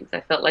technical things.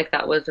 I felt like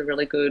that was a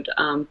really good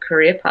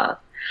career path.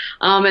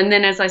 And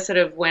then as I sort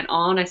of went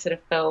on, I sort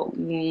of felt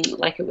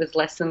like it was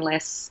less and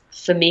less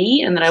for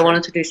me, and that I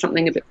wanted to do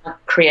something a bit more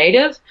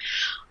creative.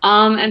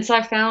 And so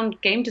I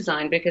found game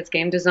design, because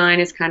game design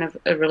is kind of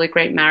a really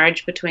great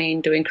marriage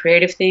between doing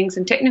creative things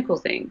and technical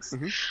things.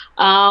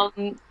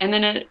 And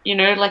then,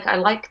 I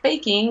like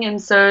baking.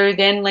 And so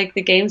then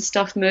the game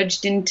stuff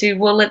merged into,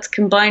 well, let's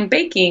combine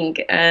baking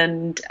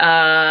and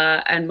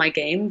my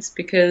games,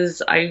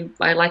 because I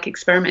like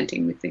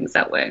experimenting with things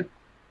that way.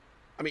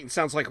 I mean, it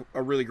sounds like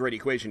a really great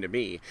equation to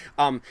me.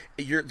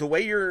 The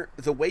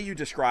way you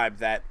describe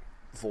that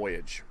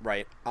voyage,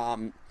 right?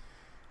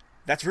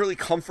 That's really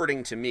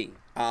comforting to me.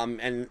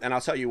 And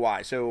I'll tell you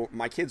why. So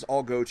my kids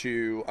all go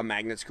to a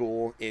magnet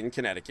school in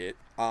Connecticut,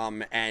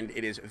 and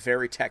it is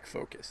very tech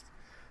focused.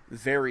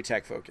 Very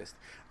tech focused.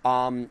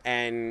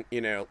 And,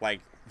 you know,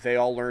 like, they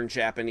all learn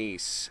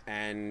Japanese,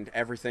 and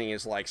everything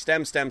is like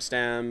STEM, STEM,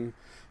 STEM,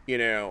 you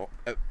know.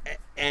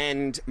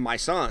 And my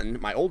son,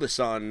 my oldest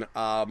son,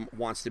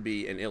 wants to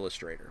be an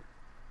illustrator.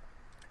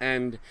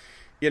 And,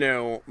 you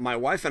know, my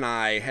wife and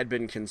I had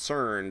been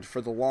concerned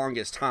for the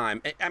longest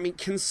time. I mean,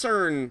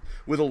 concern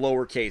with a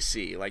lowercase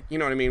c. Like, you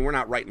know what I mean? We're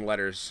not writing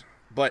letters,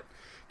 but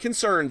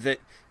concerned that,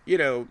 you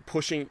know,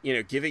 pushing, you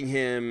know, giving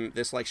him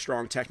this like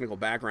strong technical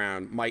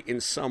background might in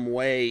some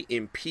way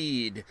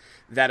impede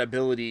that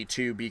ability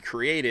to be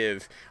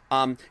creative.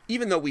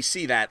 Even though we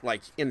see that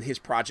like in his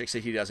projects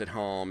that he does at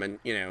home, and,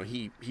 you know,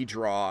 he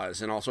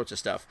draws and all sorts of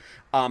stuff.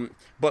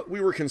 But we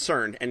were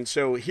concerned. And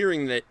so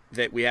hearing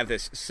that we have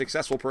this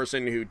successful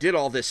person who did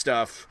all this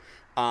stuff,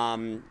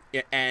 and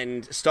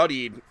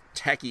studied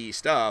techie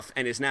stuff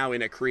and is now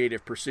in a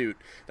creative pursuit,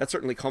 that's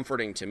certainly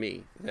comforting to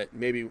me. That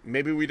maybe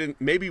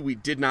we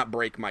did not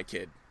break my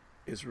kid,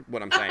 is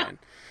what I'm saying.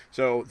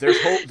 So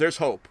there's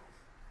hope.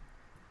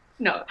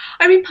 No,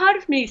 I mean, part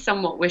of me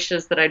somewhat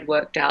wishes that I'd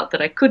worked out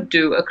that I could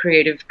do a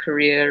creative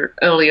career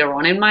earlier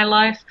on in my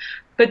life,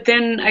 but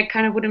then I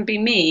kind of wouldn't be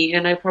me,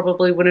 and I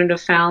probably wouldn't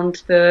have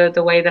found the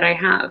way that I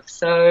have.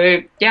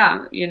 So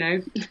yeah, you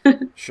know.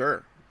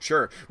 Sure.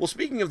 Well,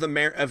 speaking of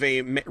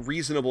a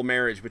reasonable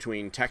marriage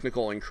between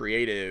technical and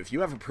creative,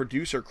 you have a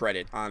producer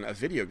credit on a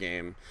video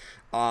game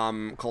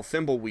called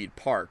Thimbleweed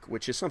Park,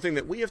 which is something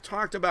that we have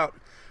talked about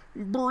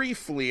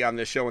briefly on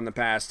this show in the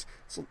past.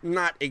 It's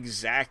not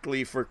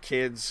exactly for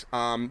kids,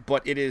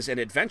 but it is an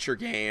adventure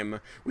game,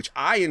 which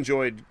I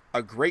enjoyed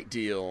a great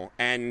deal.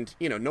 And,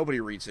 you know, nobody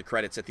reads the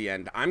credits at the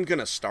end. I'm going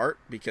to start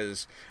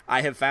because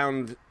I have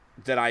found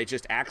that I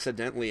just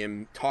accidentally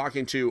am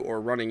talking to or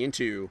running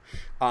into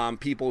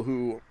people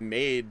who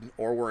made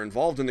or were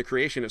involved in the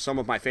creation of some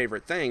of my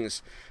favorite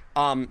things.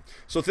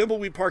 So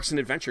Thimbleweed Park's an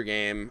adventure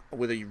game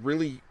with a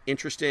really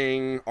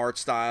interesting art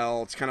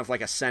style. It's kind of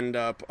like a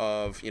send-up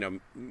of, you know,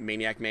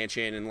 Maniac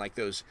Mansion and like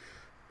those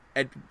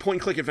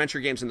point-and-click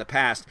adventure games in the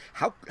past.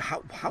 How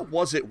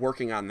was it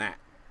working on that?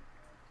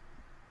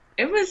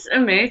 It was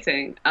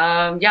amazing.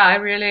 Yeah, I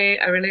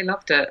really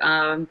loved it.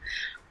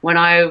 One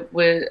of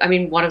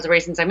the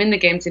reasons I'm in the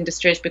games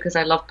industry is because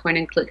I love point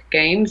and click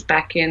games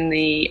back in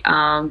the,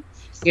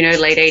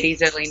 late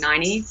 80s, early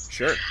 90s.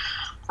 Sure.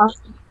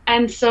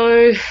 And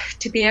so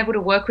to be able to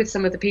work with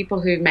some of the people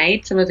who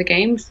made some of the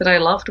games that I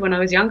loved when I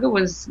was younger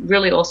was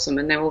really awesome.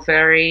 And they were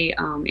very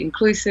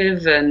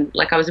inclusive, and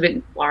like I was a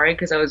bit worried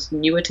because I was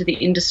newer to the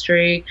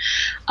industry.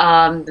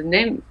 And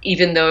then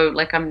even though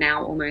like I'm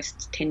now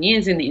almost 10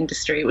 years in the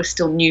industry, it was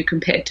still new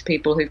compared to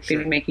people who've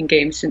been making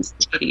games since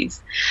the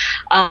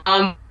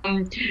 80s.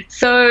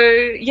 So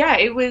yeah,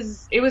 it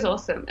was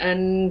awesome.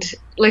 And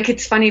like,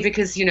 it's funny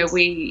because, you know,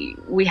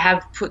 we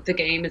have put the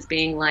game as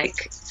being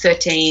like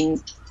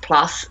 13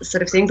 plus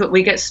sort of thing, but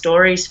we get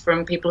stories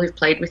from people who've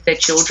played with their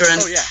children.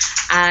 Oh,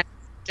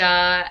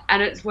 yeah.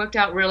 And it's worked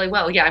out really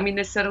well. Yeah, I mean,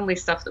 there's certainly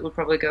stuff that would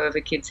probably go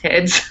over kids'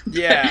 heads.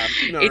 Yeah,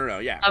 no,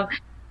 yeah.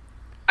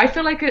 I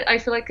feel like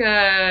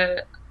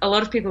a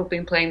lot of people have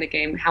been playing the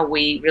game how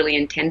we really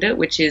intend it,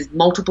 which is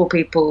multiple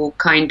people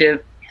kind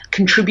of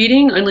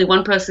contributing, only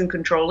one person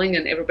controlling,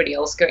 and everybody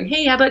else going,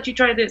 hey, how about you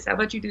try this? How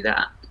about you do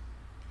that?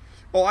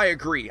 Oh, I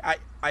agree.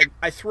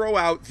 I throw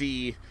out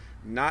the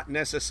not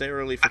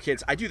necessarily for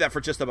kids. I do that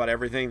for just about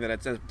everything that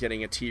ends up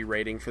getting a T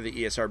rating for the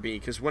ESRB,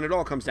 because when it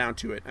all comes down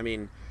to it, I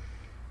mean,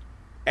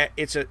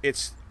 it's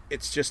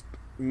just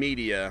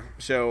media.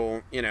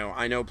 So, you know,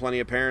 I know plenty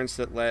of parents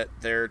that let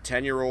their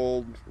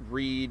 10-year-old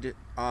read,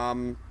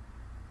 I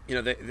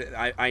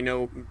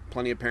know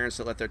plenty of parents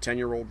that let their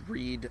 10-year-old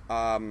read,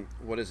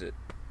 what is it?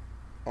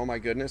 Oh my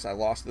goodness, I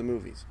lost the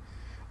movies.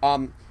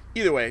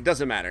 Either way, it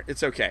doesn't matter.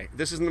 It's okay.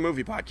 This isn't a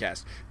movie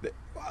podcast.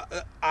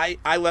 I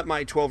let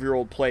my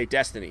 12-year-old play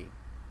Destiny.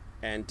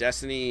 And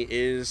Destiny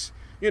is,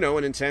 you know,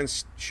 an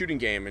intense shooting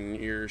game, and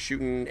you're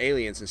shooting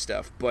aliens and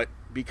stuff. But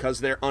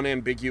because they're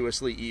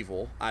unambiguously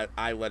evil,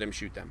 I let him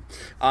shoot them.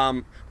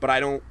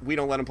 But we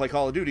don't let him play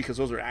Call of Duty because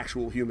those are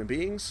actual human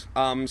beings.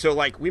 So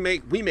like we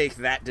make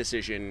that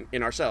decision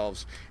in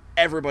ourselves.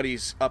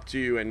 Everybody's up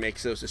to and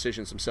makes those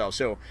decisions themselves.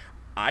 So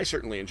I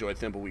certainly enjoyed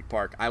Thimbleweed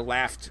Park. I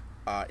laughed.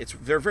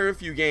 There are very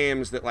few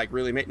games that like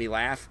really make me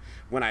laugh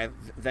when I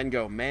then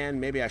go, man,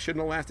 maybe I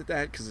shouldn't have laughed at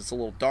that because it's a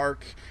little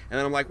dark, and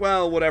then I'm like,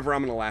 well, whatever,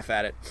 I'm gonna laugh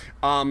at it.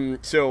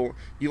 So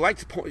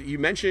you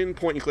mentioned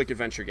point and click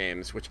adventure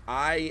games, which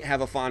I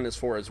have a fondness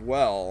for as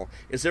well.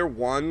 Is there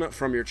one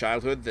from your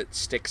childhood that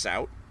sticks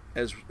out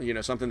as, you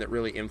know, something that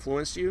really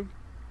influenced you?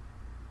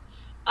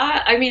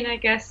 I mean, I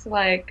guess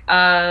like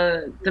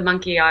the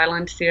Monkey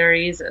Island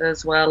series,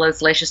 as well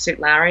as Leisure Suit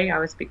Larry. I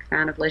was a big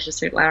fan of Leisure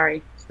Suit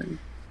Larry. So.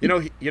 You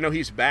know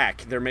he's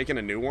back. They're making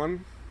a new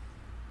one.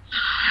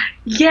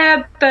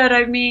 Yeah, but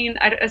I mean,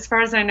 as far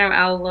as I know,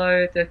 Al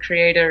Lowe, the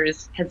creator,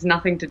 has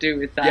nothing to do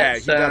with that. Yeah,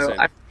 he doesn't.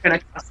 I'm gonna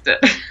trust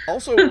it.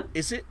 Also,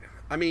 is it?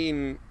 I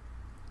mean,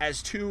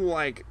 as two,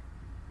 like,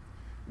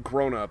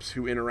 grown-ups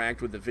who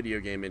interact with the video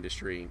game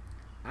industry,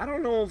 I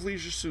don't know if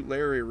Leisure Suit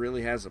Larry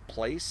really has a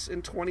place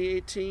in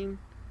 2018.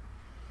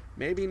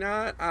 Maybe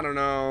not. I don't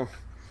know.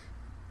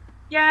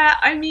 Yeah,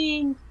 I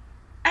mean,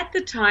 at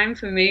the time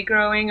for me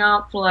growing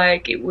up,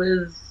 like, it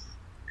was,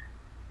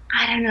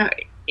 I don't know,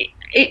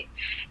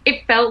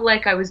 it felt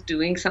like I was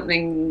doing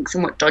something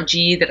somewhat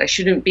dodgy that I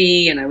shouldn't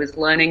be, and I was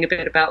learning a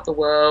bit about the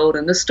world,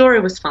 and the story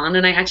was fun,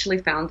 and I actually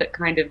found it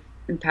kind of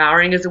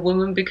empowering as a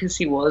woman because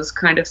he was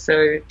kind of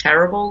so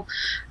terrible,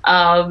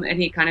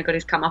 and he kind of got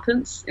his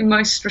comeuppance in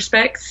most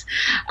respects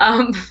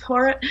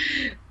for it.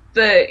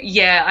 But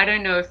yeah, I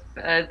don't know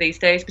if these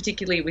days,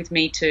 particularly with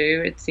Me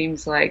Too, it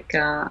seems like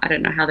I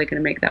don't know how they're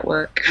going to make that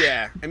work.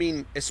 Yeah, I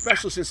mean,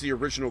 especially since the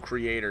original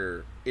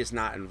creator is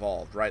not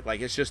involved, right? Like,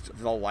 it's just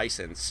the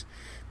license.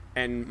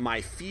 And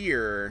my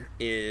fear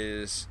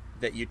is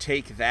that you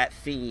take that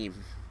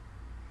theme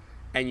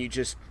and you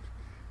just,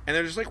 and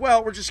they're just like,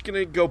 well, we're just going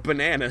to go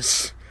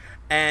bananas.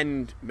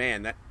 And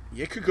man, that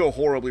it could go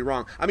horribly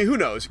wrong. I mean, who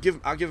knows?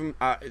 I'll give them,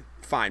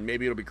 fine,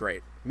 maybe it'll be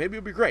great. Maybe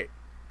it'll be great.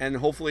 And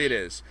hopefully it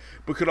is.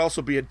 But could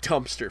also be a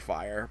dumpster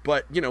fire.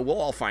 But, you know,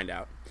 we'll all find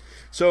out.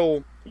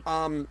 So,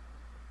 so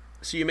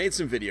you made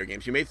some video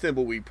games. You made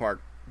Thimbleweed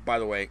Park, by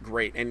the way,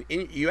 great. And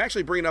you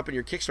actually bring it up in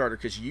your Kickstarter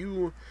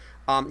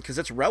because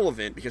that's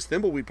relevant, because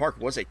Thimbleweed Park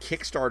was a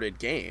Kickstarted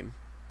game.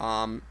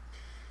 And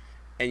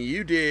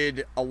you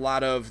did a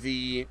lot of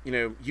the, you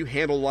know, you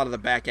handled a lot of the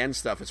back end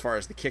stuff as far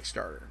as the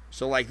Kickstarter.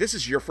 So, like, this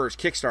is your first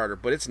Kickstarter,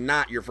 but it's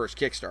not your first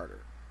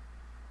Kickstarter,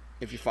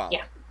 if you follow.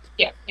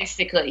 Yeah,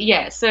 basically,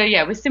 yeah. So,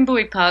 yeah, with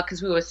Thimbleweed Park,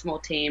 because we were a small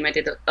team, I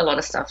did a lot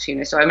of stuff, you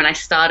know. So, I mean, I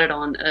started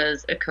on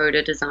as a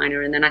coder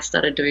designer, and then I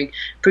started doing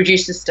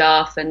producer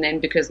stuff, and then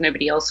because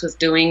nobody else was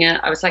doing it,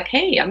 I was like,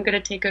 hey, I'm going to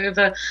take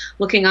over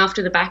looking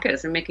after the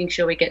backers and making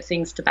sure we get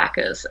things to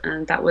backers,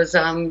 and that was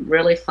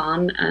really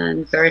fun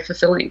and very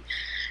fulfilling.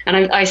 And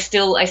I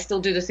still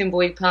do the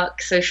Thimbleweed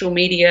Park social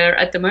media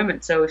at the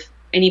moment, so if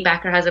any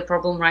backer has a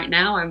problem right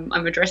now,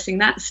 I'm addressing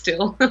that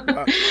still.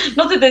 Not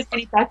that there's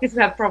any backers who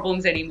have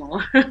problems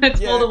anymore.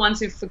 It's more the ones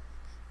who.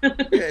 Yeah,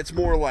 it's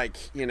more like,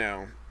 you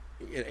know,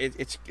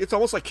 it's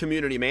almost like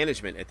community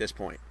management at this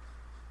point.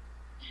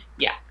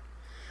 Yeah.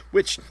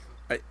 Which,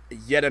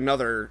 yet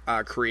another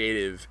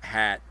creative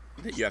hat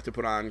that you have to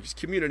put on, because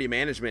community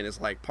management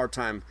is like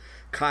part-time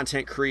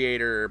content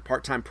creator,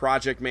 part-time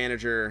project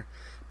manager,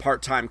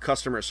 part-time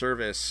customer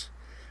service.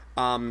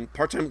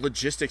 Part-time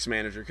logistics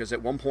manager, because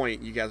at one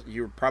point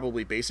you were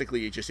probably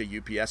basically just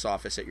a UPS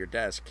office at your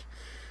desk.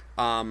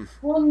 Well,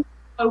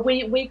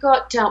 we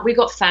got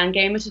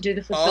Fangamer to do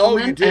the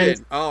fulfillment. Oh, you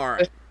did. All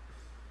right.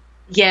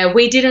 Yeah,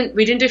 we didn't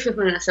do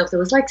fulfillment ourselves. There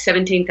was like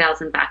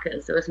 17,000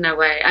 backers. There was no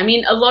way. I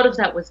mean, a lot of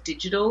that was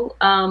digital,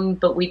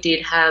 but we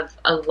did have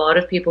a lot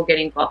of people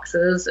getting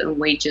boxes, and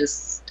we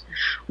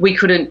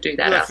couldn't do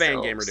that ourselves.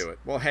 Let Fangamer do it.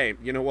 Well, hey,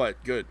 you know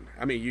what? Good.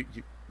 I mean,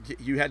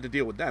 you had to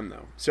deal with them,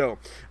 though. So,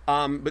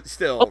 but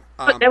still.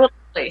 But they were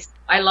lovely.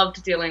 I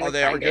loved dealing with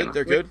them. Oh, they are good?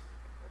 They're good?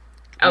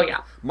 Oh, yeah.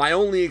 My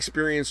only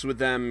experience with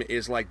them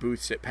is, like,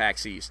 booths at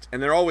PAX East.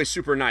 And they're always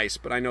super nice,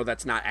 but I know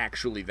that's not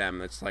actually them.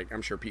 That's, like,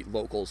 I'm sure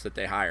locals that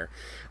they hire.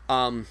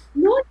 No,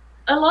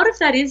 a lot of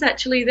that is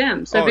actually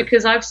them. So,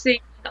 because I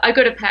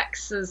go to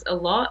PAXs a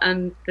lot,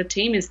 and the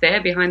team is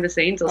there behind the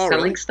scenes or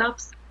selling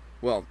stuff.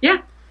 Well,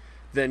 yeah.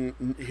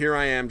 Then here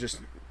I am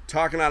just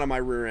talking out of my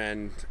rear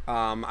end.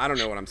 I don't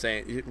know what I'm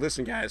saying.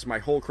 Listen, guys, my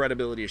whole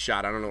credibility is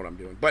shot. I don't know what I'm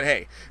doing. But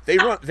hey, they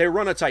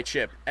run a tight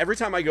ship. Every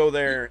time I go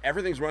there,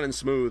 everything's running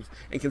smooth.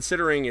 And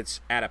considering it's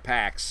at a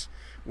PAX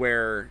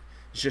where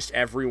just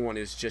everyone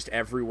is just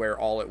everywhere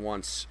all at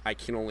once, I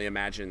can only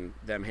imagine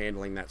them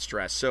handling that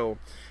stress. So,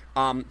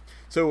 all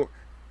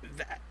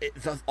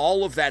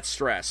of that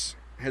stress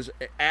has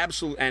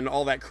and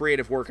all that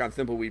creative work on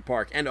Thimbleweed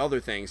Park and other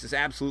things has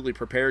absolutely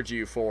prepared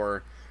you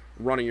for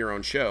running your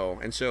own show.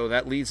 And so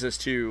that leads us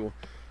to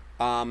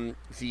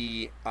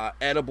the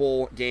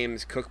Edible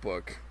Games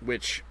Cookbook,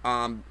 which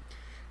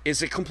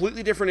is a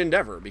completely different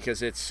endeavor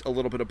because it's a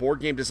little bit of board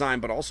game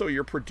design, but also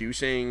you're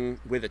producing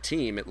with a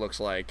team, it looks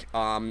like,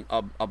 a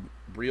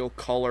real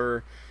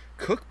color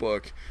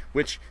cookbook.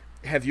 Which,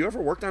 have you ever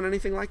worked on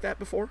anything like that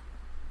before?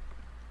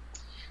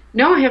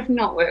 No, I have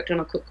not worked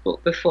on a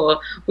cookbook before,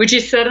 which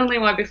is certainly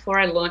why before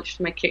I launched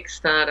my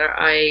Kickstarter,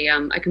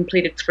 I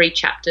completed 3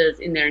 chapters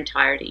in their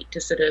entirety to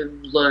sort of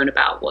learn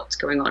about what's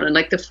going on. And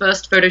like the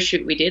first photo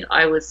shoot we did,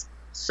 I was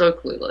so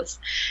clueless.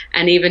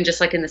 And even just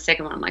like in the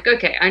second one, I'm like,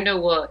 okay, I know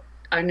what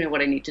I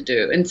need to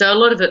do. And so a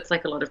lot of it's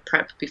like a lot of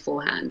prep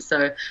beforehand.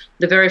 So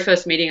the very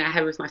first meeting I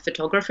had with my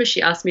photographer,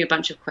 she asked me a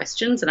bunch of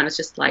questions, and I was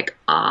just like,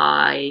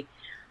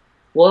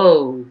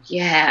 whoa,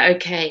 yeah,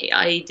 okay,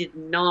 I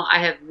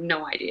have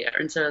no idea.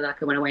 And so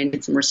like I went away and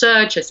did some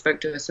research, I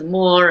spoke to her some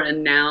more,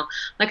 and now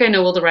like I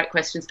know all the right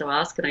questions to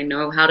ask, and I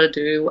know how to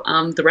do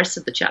the rest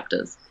of the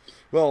chapters.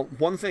 Well,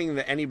 one thing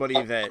that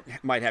anybody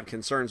that might have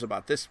concerns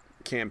about this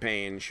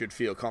campaign should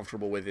feel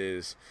comfortable with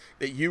is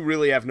that you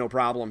really have no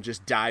problem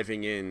just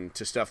diving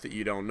into stuff that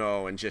you don't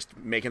know and just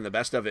making the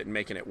best of it and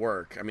making it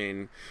work. I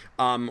mean,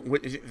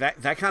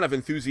 that kind of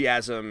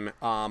enthusiasm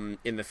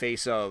in the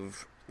face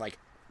of like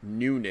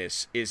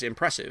newness is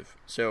impressive.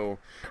 So,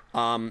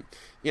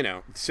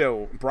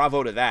 so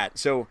bravo to that.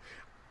 So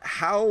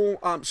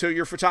so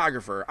you're a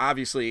photographer,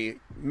 obviously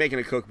making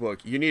a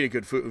cookbook, you need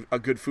a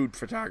good food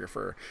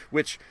photographer,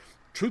 which,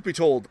 truth be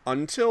told,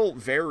 until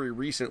very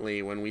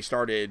recently when we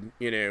started,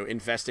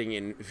 investing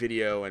in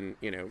video and,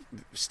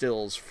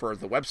 stills for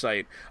the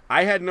website,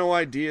 I had no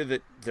idea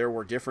that there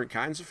were different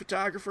kinds of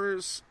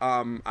photographers.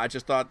 I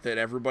just thought that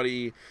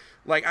everybody,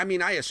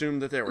 I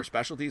assumed that there were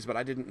specialties, but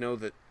I didn't know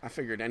that. I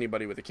figured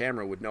anybody with a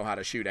camera would know how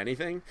to shoot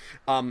anything.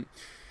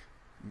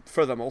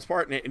 For the most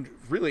part, and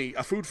really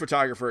a food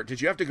photographer,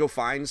 did you have to go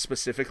find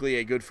specifically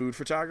a good food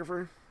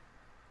photographer?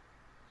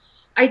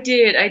 I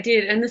did.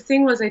 And the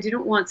thing was, I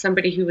didn't want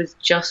somebody who was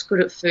just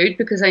good at food,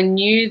 because I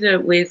knew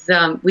that with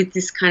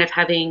this kind of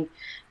having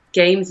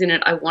games in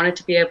it, I wanted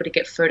to be able to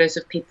get photos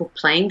of people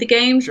playing the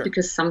games, sure.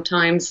 Because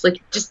sometimes you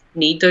just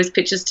need those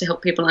pictures to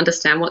help people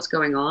understand what's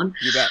going on.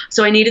 You bet.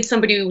 So I needed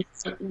somebody who was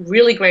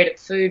really great at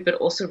food, but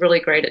also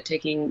really great at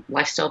taking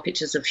lifestyle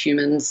pictures of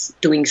humans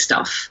doing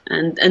stuff.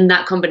 And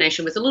that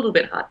combination was a little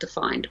bit hard to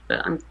find,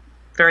 but I'm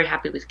very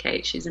happy with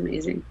Kate. She's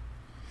amazing.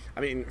 I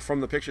mean,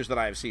 from the pictures that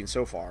I have seen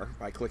so far,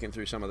 by clicking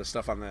through some of the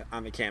stuff on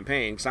the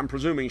campaign, because I'm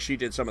presuming she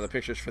did some of the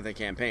pictures for the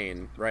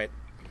campaign, right?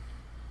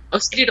 Oh,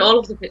 she did all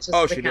of the pictures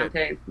for the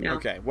campaign. Yeah.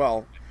 Okay,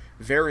 well,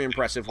 very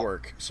impressive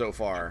work so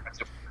far.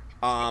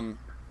 If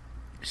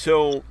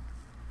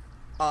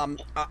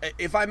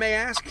I may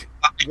ask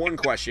one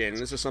question,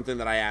 this is something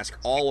that I ask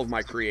all of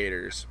my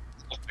creators.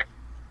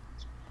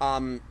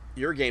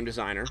 You're a game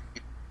designer.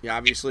 You're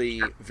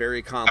obviously very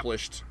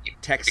accomplished,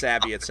 tech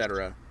savvy,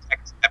 etc.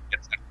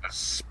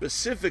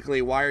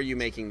 Specifically, why are you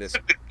making this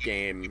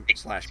game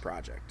 /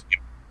 project?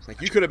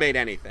 You could have made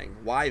anything.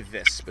 Why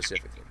this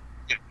specifically?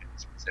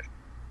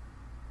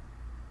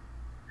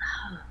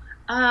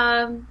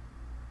 Partly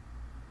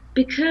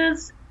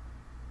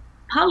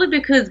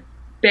because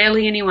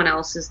barely anyone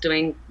else is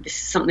doing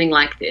something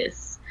like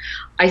this.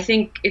 I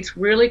think it's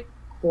really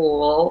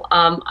cool.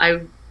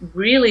 I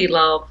really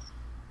love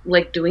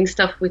doing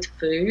stuff with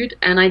food,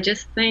 and I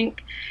just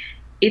think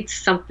it's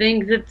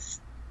something that's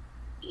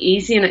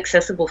easy and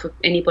accessible for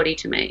anybody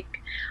to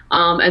make.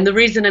 And the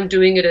reason I'm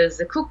doing it as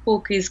a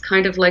cookbook is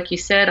kind of like you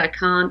said, I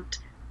can't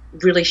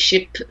really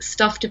ship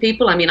stuff to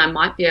people. I mean, I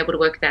might be able to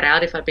work that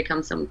out if I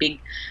become some big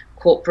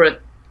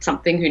corporate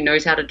something who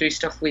knows how to do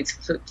stuff with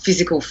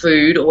physical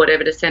food or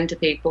whatever to send to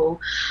people.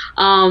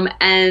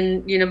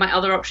 And, my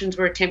other options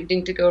were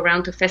attempting to go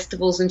around to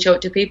festivals and show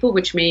it to people,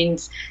 which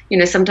means,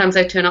 sometimes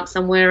I turn up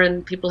somewhere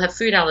and people have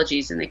food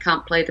allergies and they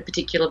can't play the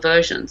particular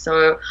version.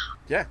 So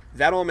yeah,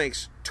 that all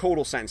makes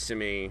total sense to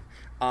me.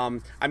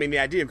 I mean, the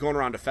idea of going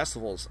around to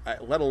festivals,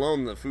 let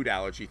alone the food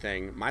allergy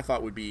thing, my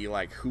thought would be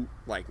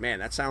man,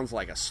 that sounds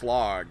like a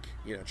slog,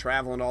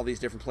 traveling to all these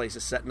different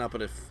places, setting up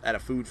at a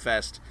food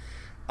fest.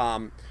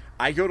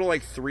 I go to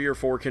 3 or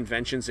 4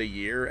 conventions a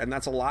year, and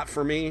that's a lot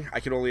for me.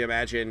 I can only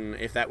imagine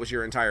if that was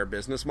your entire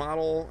business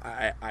model.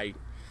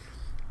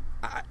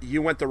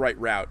 You went the right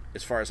route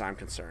as far as I'm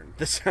concerned.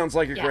 This sounds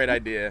like a great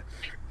idea.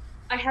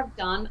 I have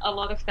done a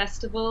lot of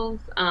festivals.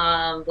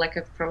 I've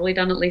probably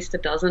done at least a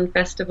dozen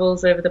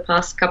festivals over the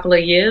past couple of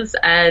years,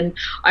 and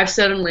I've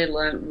certainly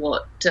learned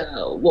what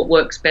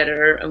works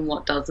better and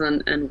what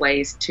doesn't, and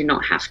ways to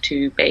not have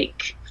to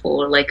bake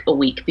for a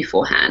week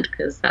beforehand,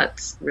 because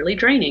that's really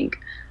draining.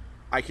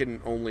 I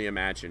can only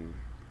imagine.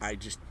 I'm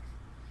just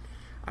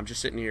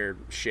sitting here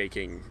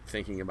shaking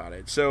thinking about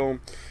it. So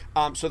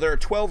there are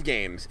 12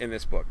 games in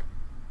this book,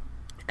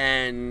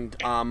 and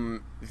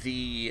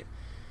the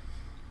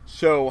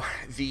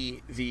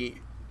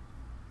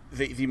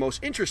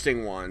most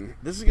interesting one.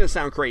 This is going to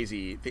sound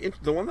crazy.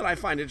 The one that I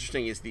find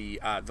interesting is the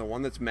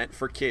one that's meant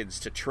for kids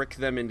to trick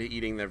them into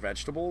eating their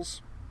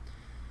vegetables.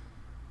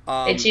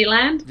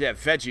 Veggieland? Yeah,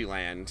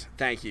 Veggieland.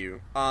 Thank you.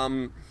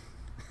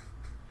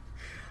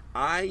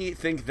 I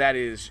think that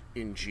is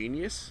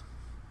ingenious.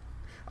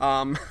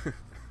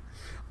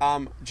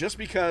 Just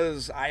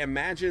because I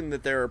imagine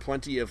that there are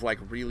plenty of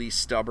really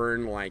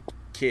stubborn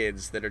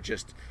kids that are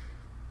just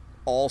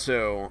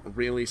also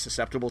really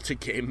susceptible to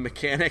game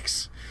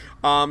mechanics,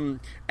 and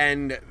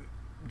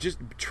just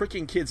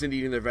tricking kids into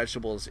eating their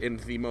vegetables in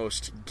the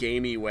most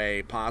gamey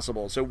way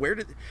possible. So where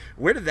did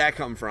that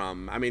come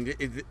from? I mean,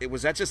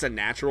 was that just a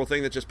natural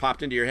thing that just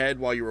popped into your head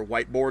while you were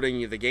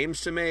whiteboarding the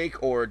games to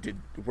make, or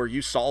were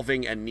you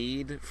solving a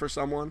need for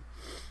someone?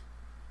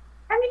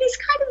 I mean, it's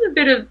kind of a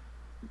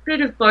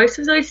bit of both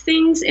of those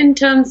things, in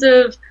terms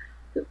of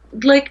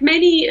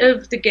many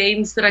of the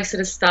games that I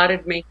sort of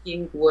started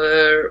making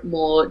were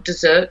more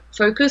dessert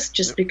focused,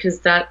 just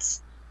because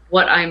that's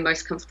what I'm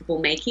most comfortable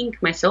making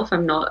myself.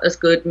 I'm not as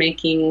good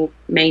making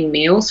main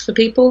meals for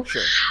people.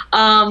 Sure.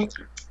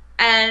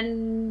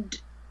 And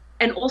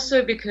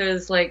also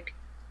because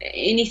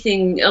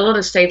anything, a lot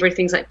of savory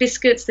things like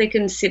biscuits, they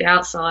can sit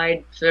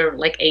outside for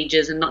like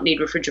ages and not need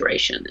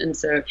refrigeration. And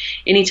so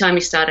anytime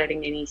you start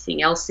adding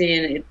anything else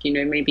in,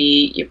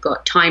 maybe you've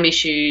got time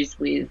issues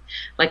with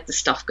like the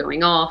stuff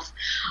going off.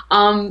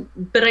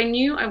 But I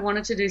knew I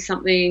wanted to do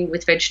something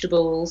with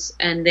vegetables,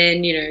 and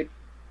then,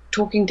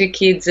 talking to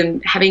kids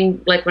and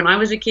having, like, when I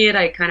was a kid,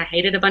 I kind of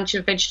hated a bunch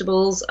of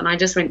vegetables, and I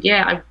just went,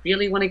 I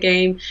really want a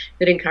game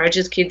that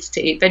encourages kids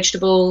to eat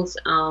vegetables.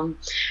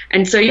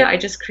 And so, I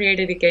just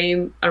created a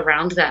game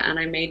around that, and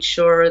I made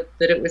sure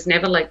that it was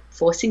never like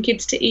forcing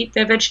kids to eat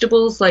their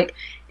vegetables. Like,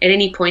 at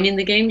any point in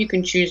the game, you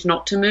can choose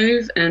not to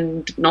move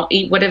and not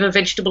eat whatever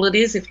vegetable it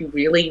is. If you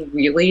really,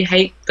 really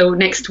hate the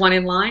next one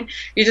in line,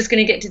 you're just going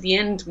to get to the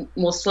end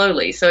more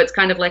slowly. So it's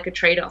kind of like a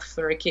trade-off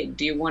for a kid.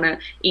 Do you want to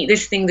eat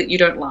this thing that you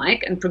don't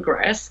like and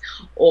progress,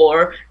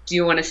 or do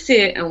you want to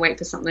sit and wait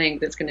for something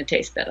that's going to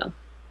taste better?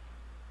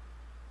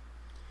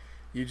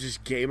 You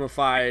just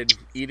gamified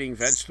eating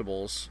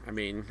vegetables. I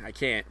mean, I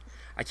can't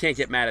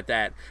get mad at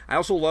that. I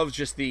also love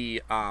just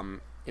the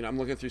I'm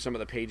looking through some of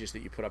the pages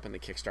that you put up in the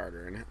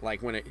Kickstarter, and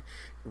like when it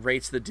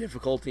rates the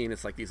difficulty and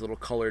it's like these little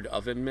colored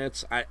oven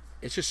mitts,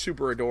 it's just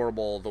super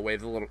adorable the way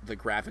the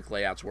graphic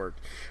layouts work.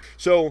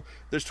 So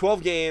there's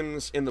 12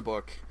 games in the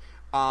book.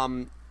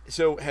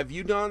 So have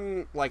you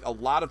done like a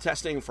lot of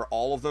testing for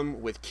all of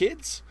them with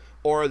kids,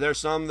 or are there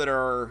some that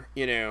are,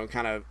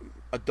 kind of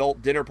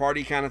adult dinner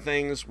party kind of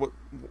things?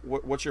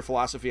 What's your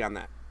philosophy on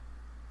that?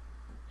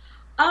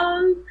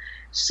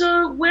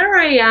 So where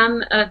I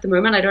am at the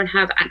moment, I don't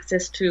have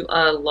access to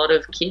a lot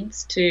of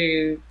kids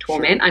to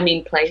torment.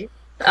 Sure. Play.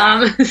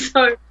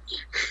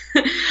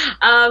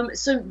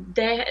 So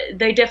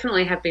they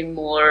definitely have been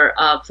more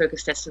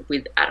focus tested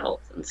with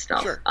adults and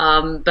stuff. Sure.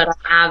 But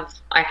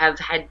I have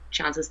had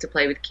chances to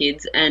play with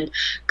kids, and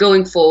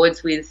going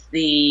forwards with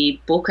the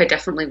book, I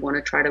definitely want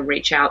to try to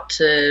reach out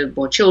to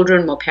more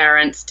children, more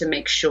parents, to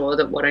make sure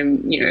that what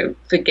I'm,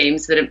 for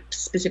games that are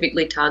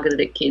specifically targeted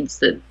at kids,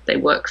 that they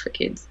work for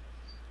kids.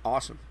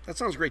 Awesome. That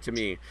sounds great to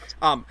me.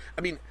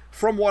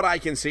 From what I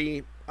can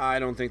see, I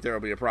don't think there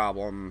will be a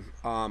problem.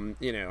 I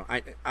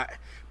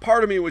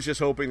part of me was just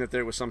hoping that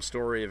there was some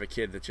story of a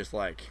kid that just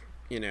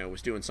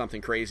was doing something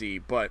crazy,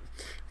 but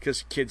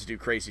because kids do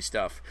crazy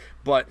stuff.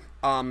 But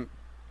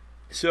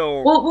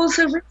so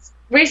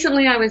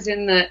recently I was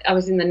in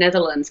the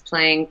Netherlands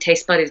playing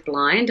Taste Bud is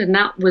Blind, and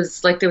that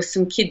was like, there was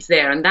some kids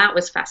there, and that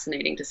was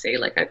fascinating to see.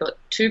 Like, I got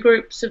two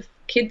groups of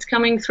kids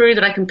coming through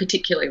that I can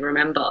particularly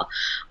remember.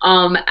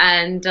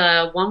 And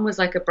one was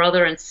like a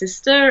brother and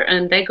sister,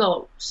 and they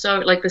got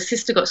the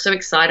sister got so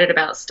excited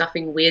about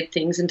stuffing weird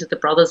things into the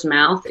brother's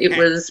mouth. It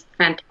was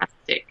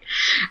fantastic.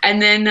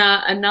 And then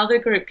another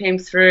group came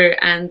through,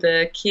 and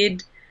the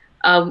kid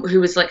who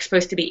was like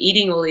supposed to be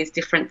eating all these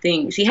different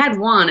things, he had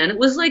one, and it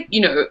was like,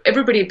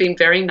 everybody had been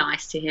very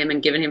nice to him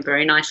and given him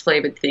very nice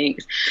flavored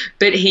things,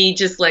 but he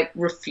just like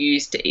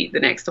refused to eat the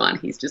next one.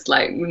 He's just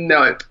like,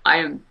 nope, I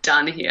am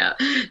done here.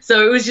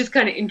 So it was just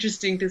kind of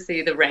interesting to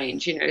see the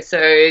range,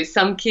 so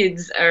some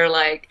kids are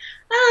like,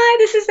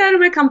 this is out of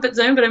my comfort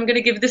zone, but I'm going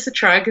to give this a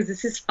try because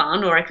this is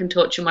fun, or I can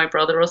torture my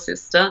brother or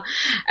sister.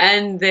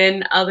 And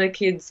then other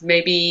kids,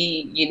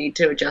 maybe you need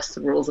to adjust the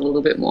rules a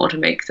little bit more to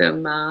make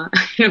them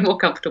more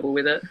comfortable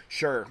with it.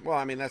 Sure.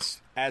 Well,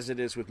 that's as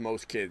it is with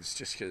most kids,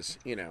 just because,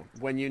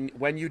 when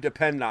you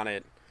depend on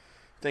it,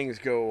 things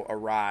go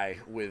awry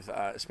with,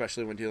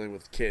 especially when dealing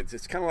with kids.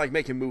 It's kind of like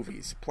making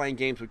movies. Playing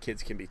games with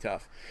kids can be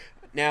tough.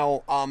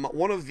 Now,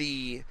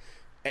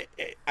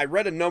 I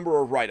read a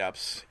number of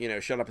write-ups,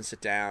 Shut Up and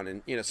Sit Down,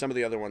 and, some of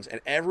the other ones,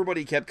 and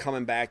everybody kept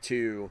coming back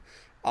to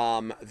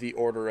the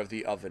Order of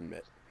the Oven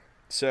Mitt.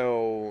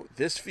 So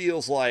this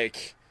feels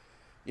like,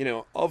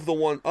 of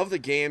the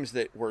games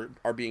that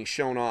are being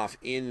shown off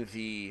in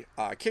the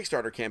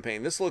Kickstarter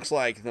campaign, this looks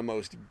like the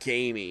most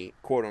gamey,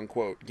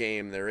 quote-unquote,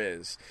 game there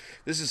is.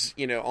 This is,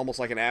 almost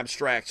like an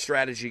abstract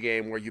strategy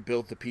game where you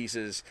build the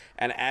pieces,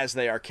 and as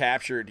they are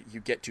captured,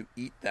 you get to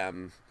eat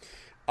them.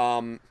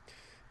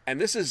 And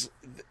this is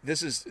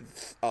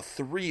a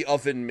 3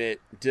 oven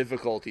mitt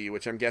difficulty,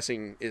 which I'm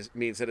guessing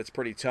means that it's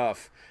pretty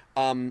tough.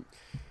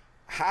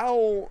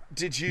 How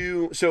did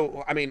you?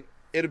 So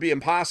it'd be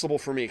impossible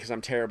for me because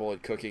I'm terrible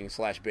at cooking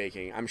 /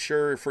 baking. I'm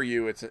sure for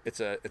you it's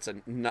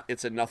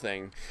a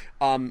nothing.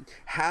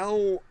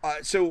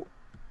 So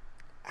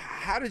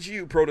how did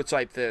you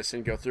prototype this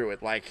and go through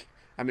it? Like,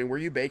 were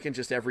you baking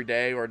just every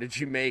day, or did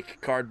you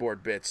make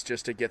cardboard bits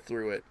just to get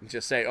through it and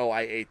just say, "Oh,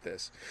 I ate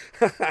this"?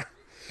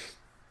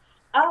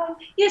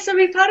 Yes,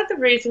 part of the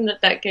reason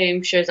that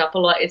game shows up a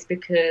lot is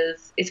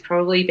because it's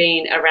probably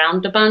been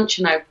around a bunch,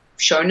 and I've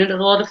shown it at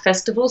a lot of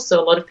festivals, so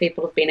a lot of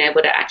people have been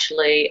able to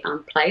actually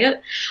play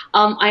it.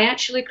 I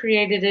actually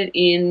created it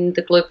in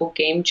the Global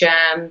Game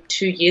Jam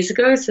 2 years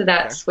ago, so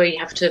that's where you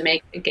have to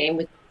make a game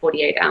within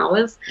 48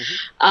 hours.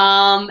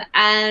 Mm-hmm.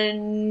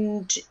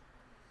 And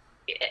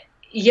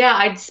yeah,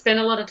 I'd spent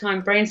a lot of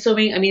time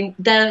brainstorming.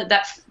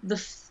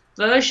 The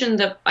version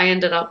that I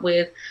ended up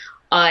with,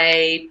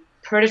 I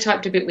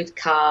prototyped a bit with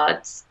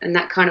cards, and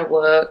that kind of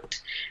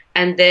worked.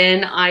 And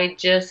then I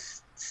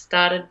just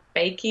started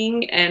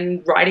baking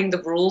and writing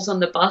the rules on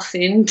the bus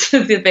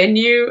into the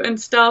venue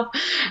and stuff.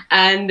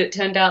 And it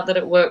turned out that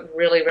it worked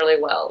really,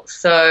 really well.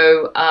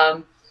 So,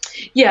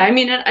 yeah, I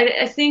mean,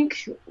 I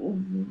think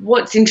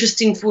what's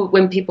interesting for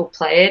when people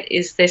play it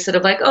is they're sort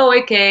of like, oh,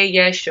 okay,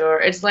 yeah, sure.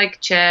 It's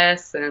like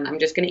chess, and I'm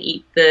just going to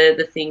eat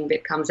the thing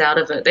that comes out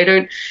of it. They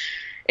don't,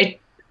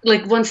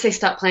 like once they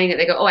start playing it,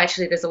 they go, oh,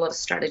 actually, there's a lot of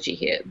strategy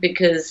here,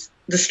 because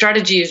the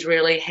strategy is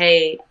really,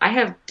 hey, I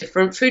have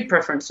different food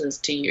preferences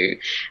to you,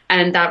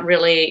 and that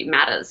really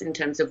matters in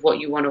terms of what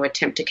you want to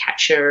attempt to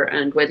capture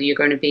and whether you're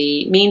going to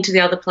be mean to the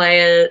other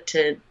player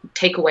to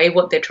take away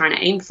what they're trying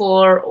to aim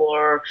for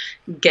or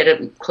get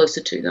it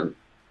closer to them.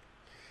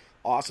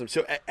 Awesome.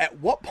 So at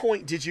what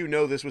point did you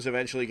know this was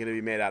eventually going to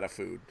be made out of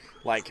food?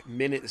 Like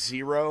minute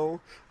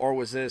 0, or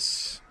was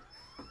this...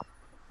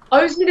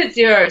 I was minute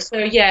 0. So,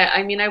 yeah,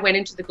 I mean, I went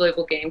into the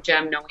Global Game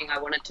Jam knowing I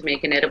wanted to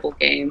make an edible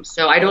game.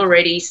 So I'd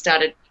already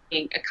started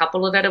making a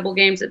couple of edible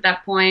games at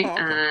that point. Oh,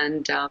 okay.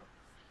 And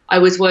I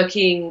was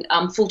working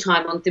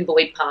full-time on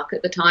Thimbleweed Park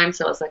at the time.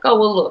 So I was like, oh,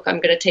 well, look, I'm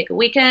going to take a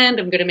weekend.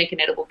 I'm going to make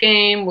an edible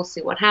game. We'll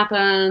see what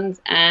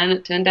happens. And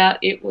it turned out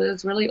it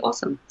was really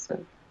awesome. So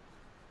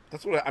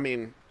That's what I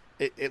mean.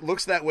 It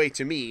looks that way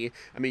to me.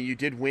 I mean, you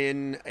did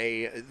win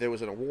there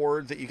was an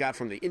award that you got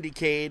from the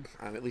Indiecade.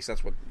 At least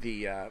that's what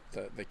the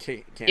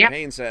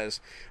campaign says.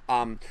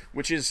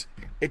 Which is,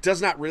 it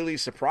does not really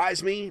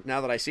surprise me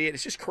now that I see it.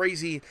 It's just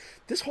crazy.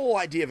 This whole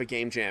idea of a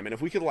game jam, and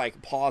if we could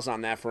like pause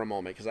on that for a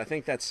moment, because I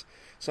think that's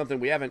something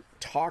we haven't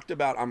talked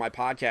about on my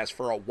podcast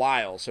for a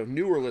while. So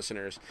newer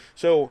listeners.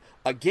 So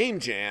a game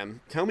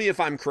jam, tell me if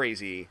I'm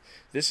crazy.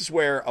 This is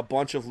where a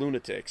bunch of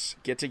lunatics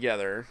get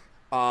together,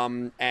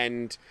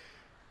 and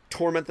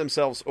torment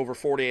themselves over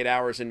 48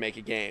 hours and make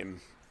a game.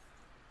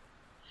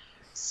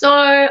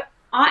 So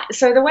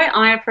the way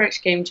I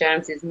approach game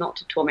jams is not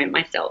to torment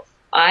myself.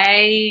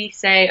 I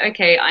say,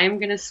 okay, I am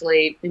going to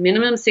sleep a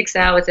minimum 6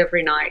 hours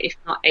every night, if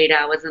not 8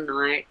 hours a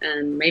night,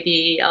 and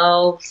maybe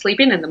I'll sleep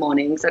in the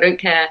mornings. I don't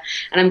care,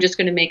 and I'm just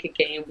going to make a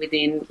game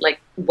within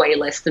like way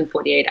less than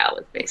 48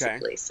 hours,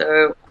 basically. Okay.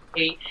 So,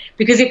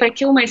 because if I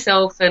kill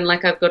myself and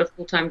like I've got a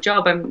full-time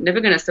job, I'm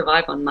never going to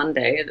survive on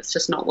Monday. It's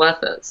just not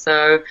worth it.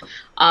 So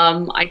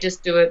I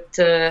just do it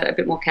a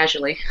bit more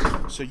casually.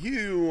 So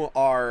you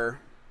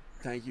are,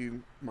 thank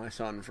you, my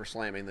son, for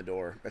slamming the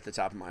door at the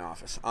top of my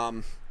office.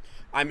 I'm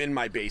in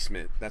my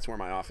basement. That's where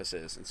my office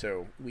is. And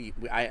so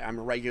I'm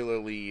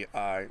regularly,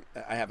 I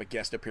have a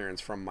guest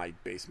appearance from my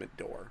basement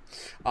door.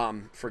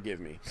 Forgive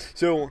me.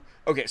 So,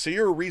 okay, so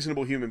you're a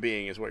reasonable human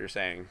being is what you're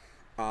saying.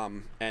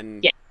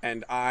 And yeah.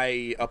 And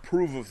I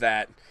approve of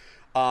that.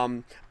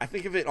 I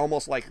think of it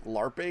almost like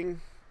LARPing,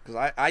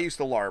 because I used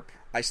to LARP.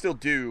 I still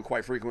do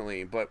quite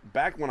frequently, but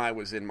back when I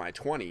was in my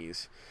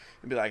 20s,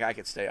 it'd be like I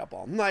could stay up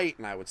all night,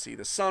 and I would see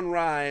the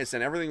sunrise,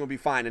 and everything would be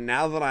fine. And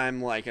now that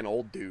I'm like an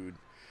old dude,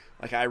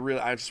 like I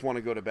just want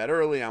to go to bed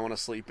early, I want to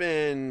sleep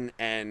in,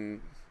 and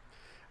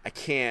I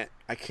can't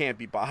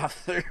be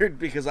bothered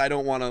because I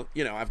don't want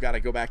to, I've got to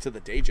go back to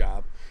the day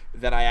job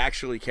that I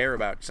actually care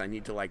about, because I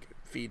need to like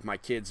feed my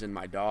kids and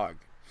my dog.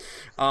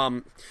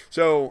 But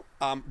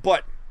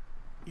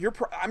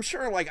I'm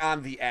sure like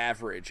on the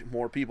average,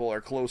 more people are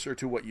closer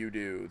to what you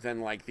do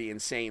than like the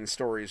insane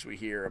stories we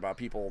hear about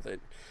people that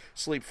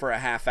sleep for a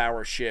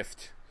half-hour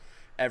shift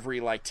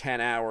every like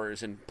 10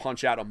 hours and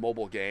punch out a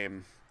mobile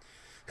game.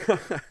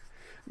 I'm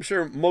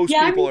sure most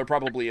people are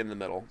probably in the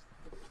middle.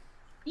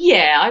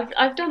 Yeah,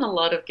 I've done a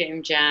lot of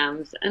game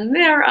jams, and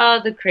there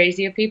are the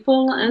crazier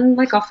people, and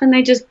like often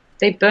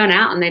they burn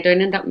out and they don't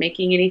end up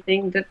making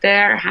anything that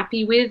they're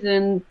happy with,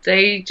 and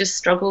they just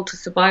struggle to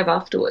survive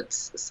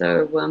afterwards.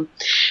 So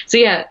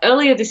yeah,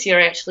 earlier this year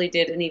I actually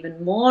did an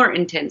even more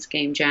intense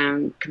game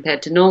jam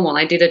compared to normal.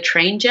 I did a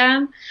train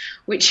jam,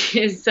 which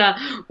is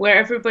where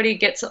everybody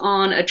gets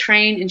on a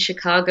train in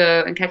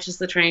Chicago and catches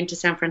the train to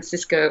San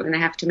Francisco, and they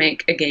have to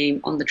make a game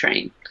on the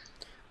train.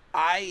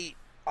 I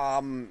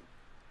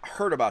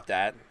heard about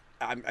that.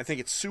 I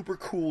think it's super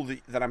cool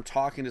that I'm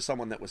talking to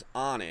someone that was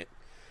on it.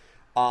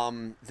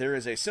 There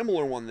is a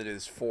similar one that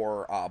is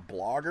for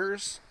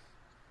bloggers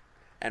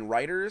and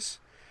writers,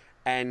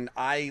 and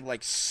I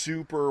like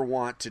super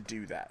want to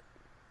do that.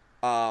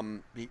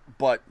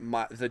 But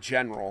the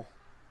general,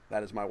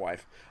 that is my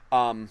wife,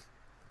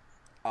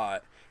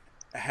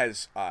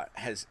 has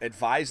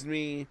advised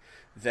me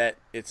that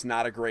it's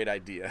not a great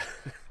idea.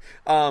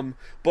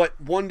 But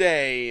one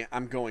day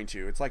I'm going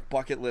to. It's like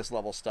bucket list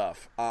level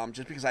stuff.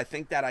 Just because I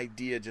think that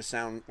idea just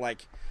sounds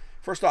like,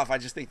 first off, I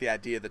just think the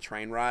idea of the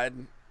train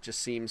ride just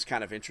seems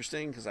kind of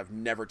interesting because I've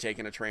never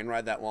taken a train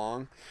ride that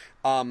long.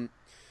 A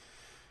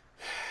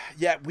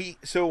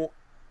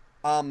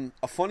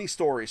funny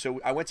story.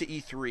 So I went to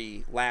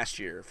E3 last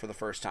year for the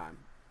first time,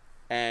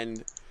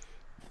 and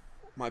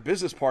my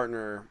business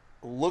partner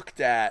looked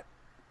at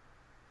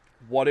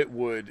what it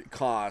would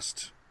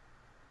cost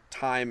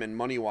time and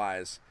money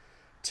wise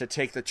to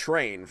take the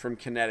train from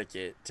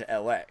Connecticut to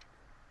LA.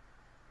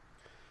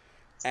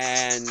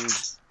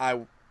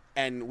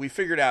 And we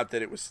figured out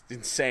that it was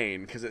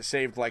insane because it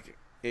saved like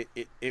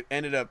it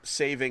ended up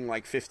saving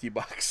like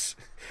 $50,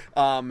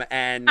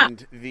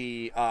 and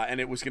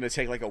it was going to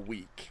take like a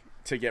week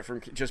to get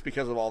from, just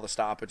because of all the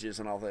stoppages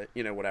and all the,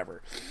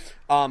 whatever.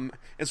 And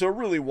so it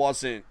really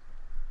wasn't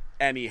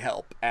any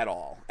help at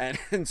all.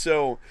 And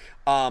so,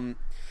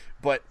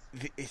 but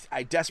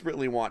I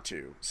desperately want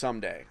to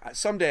someday.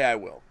 Someday I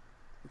will.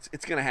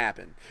 It's going to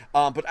happen.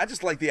 But I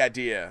just like the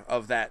idea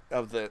of that,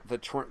 of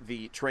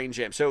the train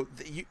jam. So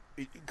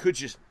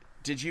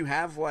did you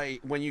have,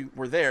 like, when you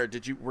were there,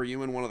 were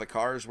you in one of the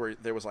cars where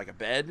there was like a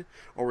bed,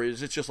 or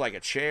was it just like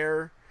a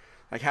chair?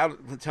 Like,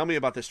 tell me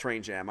about this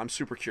train jam. I'm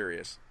super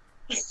curious.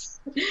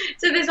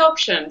 So there's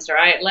options,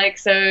 right? Like,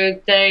 so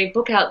they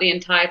book out the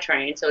entire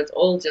train, so it's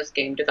all just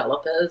game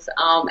developers.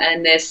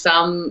 And there's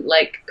some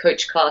like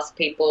coach class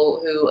people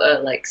who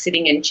are like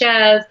sitting in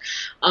chairs.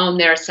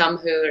 There are some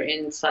who are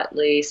in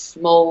slightly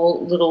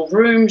small little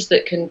rooms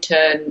that can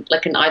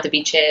either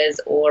be chairs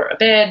or a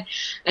bed.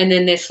 And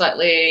then there's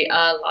slightly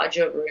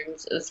larger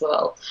rooms as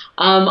well.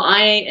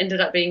 I ended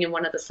up being in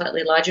one of the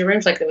slightly larger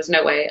rooms. Like, there was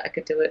no way I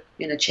could do it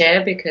in a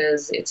chair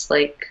because it's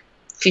like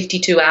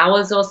 52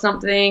 hours or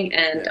something,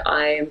 and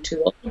I am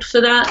too old for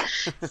that.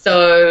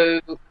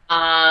 So,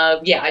 I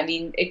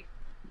mean, it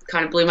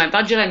kind of blew my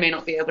budget. I may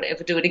not be able to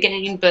ever do it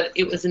again, but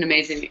it was an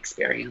amazing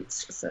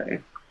experience. So,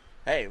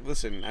 hey,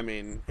 listen, I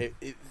mean,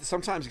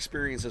 sometimes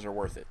experiences are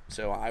worth it,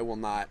 so I will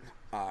not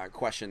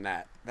question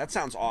that. That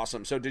sounds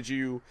awesome. So did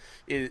you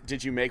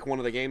make one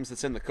of the games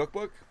that's in the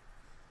cookbook?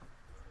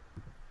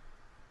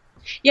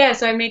 Yeah,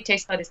 so I made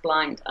Taste Bud is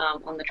Blind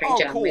on the train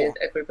jam cool. with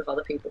a group of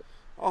other people.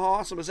 Oh, how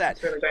awesome is that?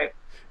 It's really great.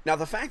 Now,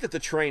 the fact that the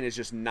train is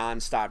just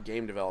nonstop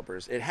game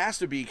developers, it has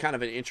to be kind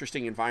of an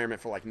interesting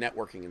environment for like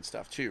networking and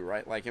stuff too,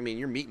 right? Like, I mean,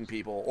 you're meeting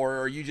people, or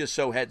are you just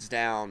so heads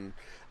down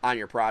on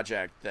your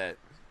project that...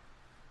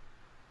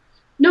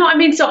 No, I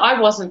mean, so I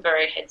wasn't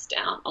very heads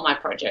down on my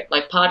project.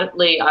 Like,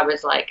 partly I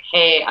was like,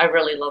 hey, I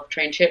really love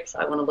train trips.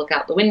 I want to look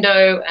out the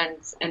window, and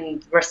the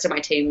rest of my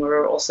team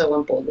were also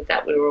on board with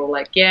that. We were all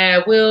like,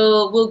 yeah,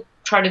 we'll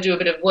try to do a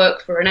bit of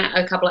work for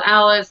a couple of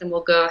hours, and we'll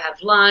go have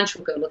lunch,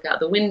 we'll go look out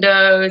the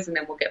windows, and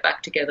then we'll get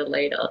back together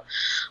later.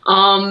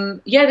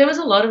 There was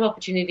a lot of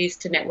opportunities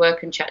to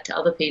network and chat to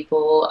other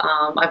people.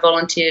 I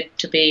volunteered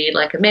to be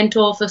like a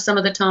mentor for some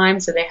of the time,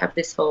 so they have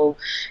this whole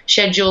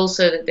schedule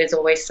so that there's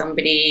always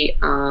somebody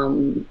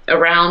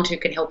around who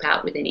can help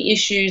out with any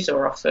issues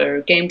or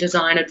offer game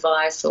design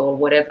advice or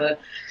whatever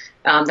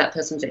that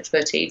person's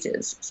expertise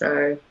is.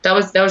 So that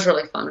was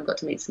really fun. I got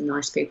to meet some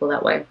nice people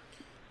that way.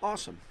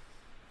 Awesome.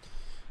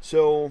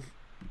 So,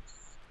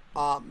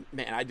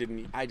 man, I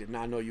did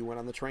not know you went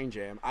on the train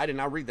jam. I did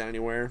not read that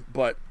anywhere,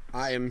 but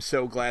I am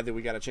so glad that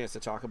we got a chance to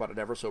talk about it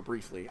ever so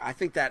briefly. I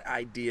think that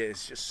idea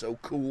is just so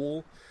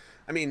cool.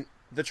 I mean,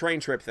 the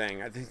train trip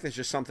thing, I think there's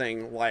just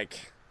something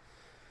like,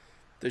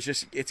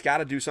 it's got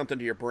to do something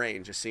to your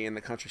brain, just seeing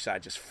the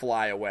countryside just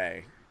fly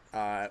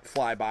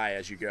by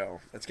as you go.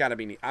 That's got to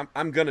be neat.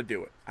 I'm going to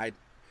do it.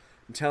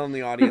 I'm telling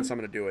the audience I'm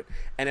going to do it.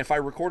 And if I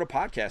record a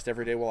podcast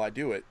every day while I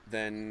do it,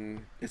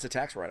 then it's a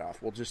tax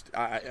write-off. We'll just,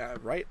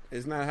 right?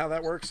 Isn't that how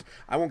that works?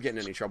 I won't get in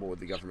any trouble with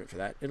the government for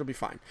that. It'll be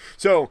fine.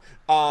 So,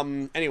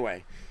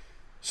 anyway.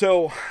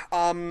 So,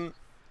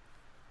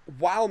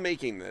 while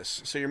making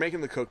this, so you're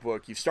making the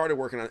cookbook, you've started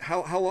working on it.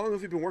 How long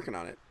have you been working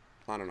on it?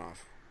 On and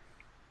off?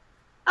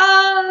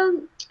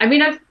 I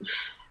mean,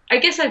 I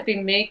guess I've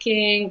been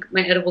making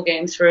my edible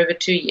games for over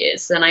 2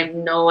 years, and I've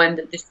known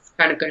that this is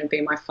kind of going to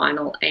be my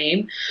final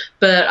aim.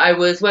 But I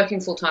was working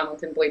full-time on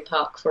Thimblewee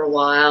Park for a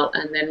while,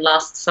 and then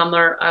last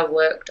summer I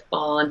worked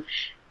on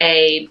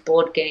a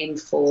board game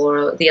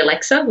for the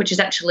Alexa, which is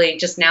actually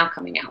just now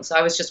coming out. So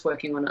I was just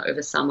working on it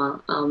over summer.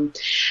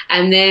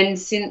 And then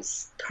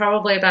since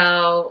probably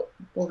about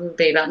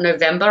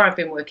November, I've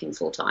been working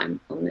full-time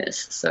on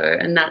this. So,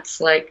 and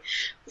that's like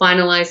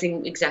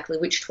finalizing exactly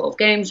which 12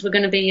 games were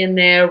going to be in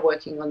there,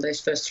 working on those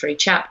first 3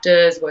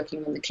 chapters,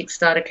 working on the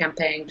Kickstarter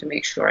campaign to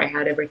make sure I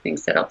had everything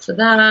set up for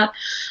that.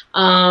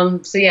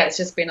 It's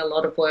just been a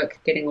lot of work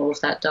getting all of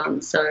that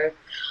done. So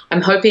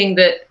I'm hoping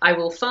that I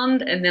will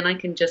fund, and then I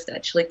can just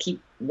actually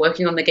keep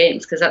working on the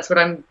games, because that's what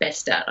I'm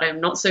best at. I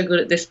am not so good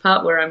at this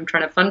part where I'm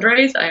trying to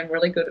fundraise. I am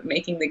really good at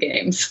making the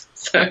games.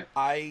 So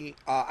I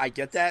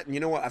get that. And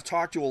you know what? I've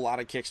talked to a lot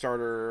of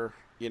Kickstarter,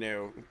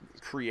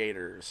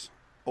 creators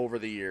over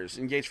the years.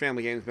 Engage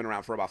Family Games has been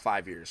around for about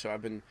 5 years. So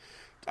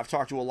I've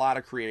talked to a lot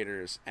of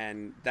creators,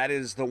 and that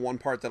is the one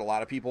part that a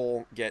lot of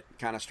people get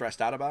kind of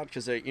stressed out about,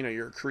 because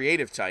you're a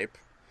creative type,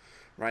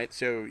 right?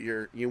 So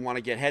you want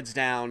to get heads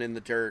down in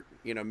the dirt,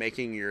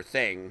 making your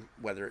thing,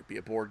 whether it be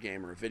a board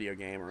game or a video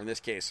game, or in this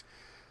case,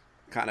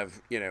 kind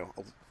of,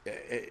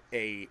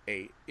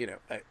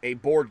 a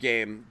board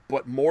game,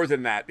 but more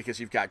than that, because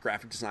you've got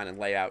graphic design and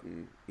layout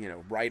and,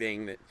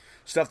 writing,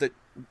 stuff that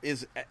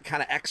is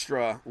kind of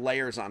extra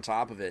layers on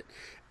top of it.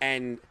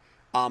 And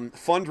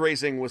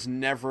fundraising was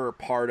never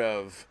part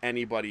of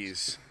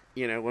anybody's,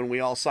 when we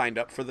all signed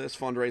up for this,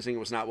 fundraising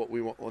was not what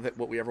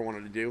we ever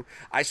wanted to do.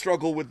 I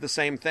struggle with the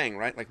same thing,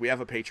 right? Like, we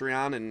have a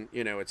Patreon, and,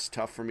 it's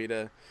tough for me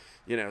to,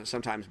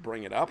 sometimes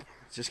bring it up,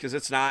 just because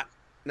it's not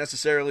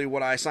necessarily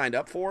what I signed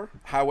up for.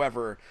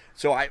 However,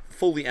 so I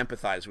fully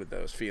empathize with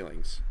those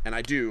feelings, and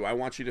I do. I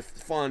want you to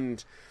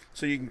fund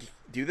so you can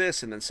do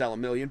this and then sell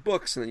 1 million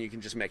books, and then you can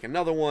just make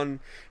another one,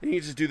 and you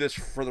just do this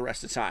for the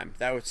rest of the time.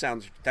 That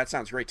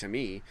sounds great to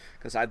me,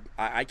 because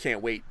I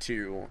can't wait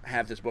to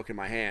have this book in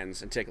my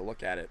hands and take a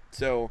look at it.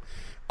 So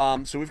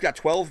we've got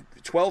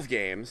 12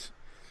 games.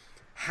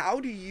 How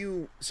do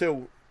you?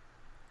 So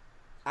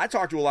I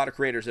talk to a lot of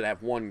creators that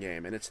have one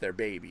game and it's their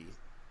baby,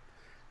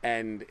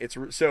 and it's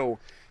so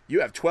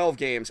you have 12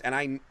 games,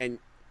 and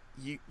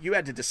you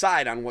had to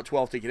decide on what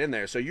 12 to get in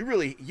there. So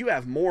you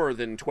have more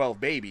than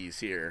 12 babies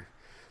here.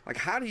 Like,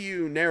 how do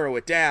you narrow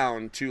it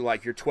down to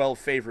like your 12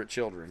 favorite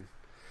children?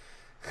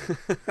 So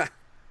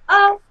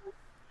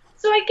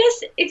I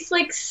guess it's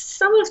like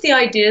some of the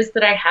ideas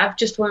that I have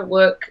just won't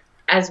work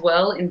as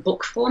well in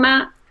book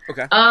format.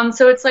 Okay.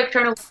 So it's like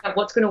trying to work out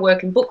what's going to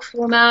work in book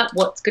format,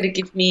 what's going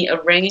to give me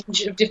a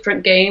range of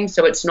different games,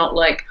 so it's not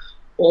like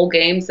all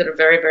games that are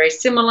very, very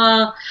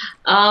similar.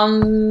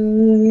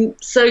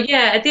 So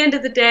yeah, at the end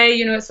of the day,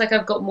 it's like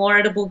I've got more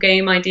edible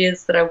game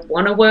ideas that I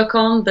want to work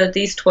on, but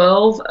these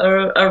 12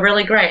 are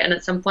really great. And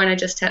at some point I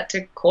just had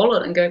to call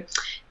it and go,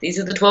 these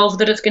are the 12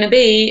 that it's going to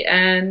be.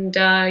 And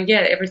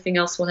yeah, everything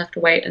else will have to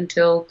wait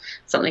until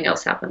something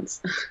else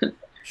happens.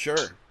 Sure.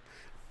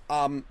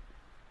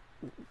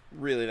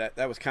 Really,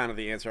 that was kind of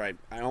the answer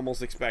I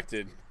almost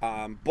expected.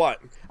 But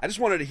I just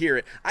wanted to hear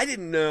it. I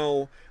didn't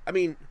know, I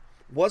mean,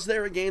 was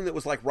there a game that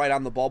was like right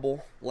on the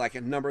bubble, like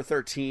a number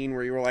 13,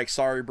 where you were like,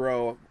 sorry,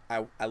 bro,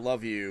 I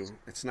love you.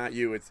 It's not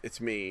you, it's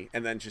me,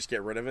 and then just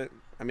get rid of it?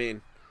 I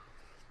mean...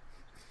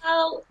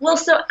 Well,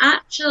 so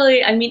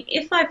actually, I mean,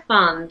 if I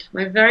fund,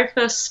 my very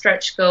first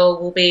stretch goal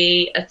will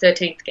be a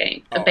 13th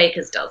game, a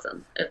Baker's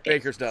Dozen.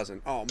 Baker's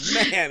Dozen. Oh,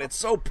 man, it's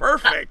so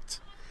perfect.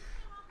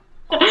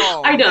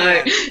 Oh, I know.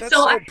 Man, that's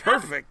so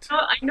perfect.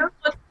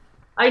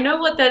 I know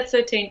what that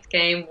 13th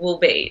game will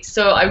be.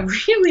 So I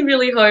really,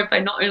 really hope I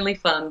not only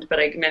fund, but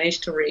I manage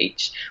to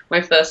reach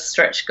my first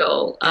stretch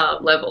goal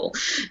level.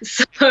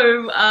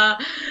 So,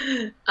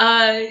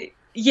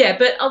 yeah,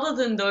 but other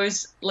than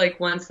those like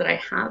ones that I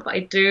have, I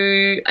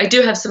do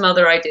have some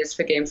other ideas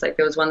for games. Like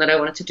there was one that I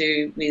wanted to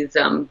do with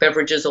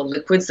beverages or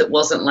liquids that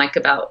wasn't like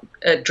about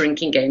a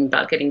drinking game,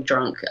 about getting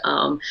drunk.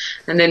 And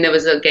then there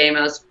was a game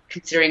I was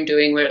considering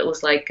doing where it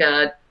was like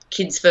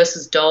kids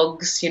versus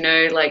dogs,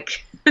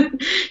 like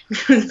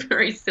it was a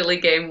very silly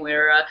game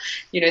where,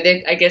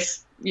 I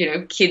guess,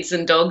 kids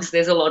and dogs,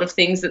 there's a lot of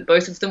things that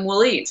both of them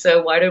will eat.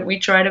 So why don't we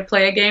try to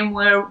play a game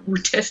where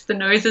we test the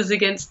noses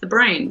against the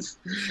brains?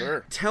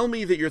 Sure. Tell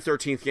me that your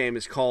 13th game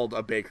is called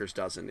A Baker's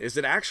Dozen. Is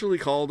it actually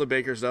called A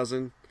Baker's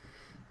Dozen?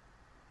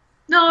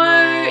 No,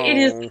 it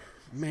isn't.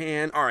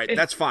 Man, all right,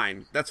 that's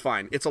fine. That's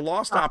fine. It's a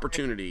lost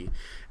opportunity,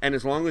 and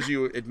as long as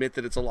you admit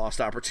that it's a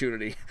lost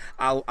opportunity,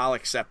 I'll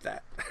accept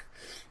that.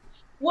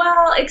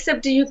 Well,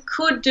 except you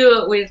could do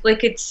it with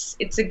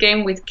it's a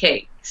game with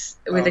cakes,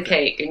 with a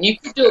cake, and you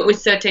could do it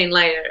with 13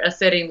 layer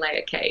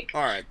cake.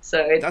 All right,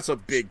 so that's a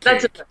big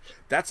cake.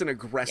 That's an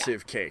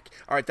aggressive cake.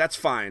 All right, that's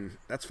fine.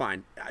 That's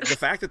fine. The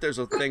fact that there's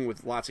a thing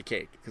with lots of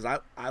cake, because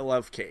I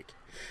love cake.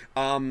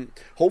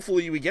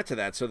 Hopefully we get to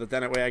that so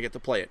that way I get to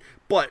play it.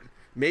 But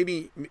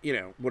maybe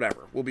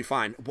whatever, we'll be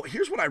fine. But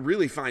here's what I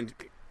really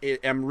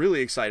am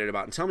really excited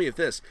about, and tell me if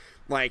this,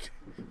 like,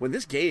 when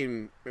this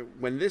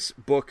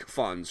book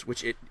funds,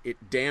 which it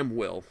damn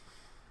will,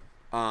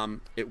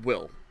 it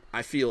will.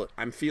 I feel it.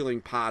 I'm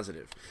feeling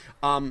positive.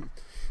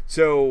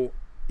 So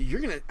you're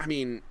gonna, I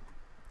mean,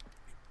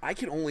 I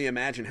can only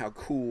imagine how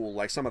cool,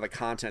 like, some of the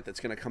content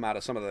that's going to come out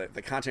of some of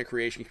the content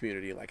creation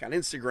community, like on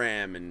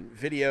Instagram and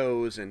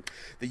videos, and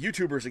the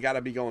YouTubers have got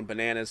to be going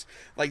bananas.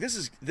 Like,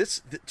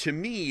 to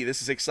me,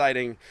 this is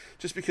exciting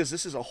just because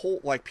this is a whole,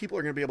 like, people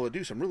are going to be able to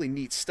do some really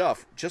neat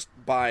stuff just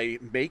by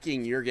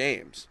making your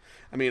games.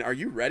 I mean, are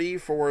you ready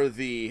for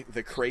the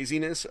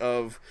craziness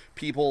of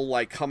people,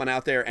 like, coming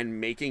out there and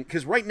making...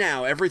 Because right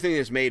now, everything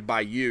is made by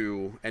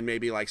you and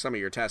maybe, like, some of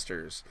your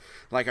testers.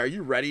 Like, are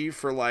you ready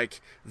for, like,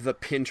 the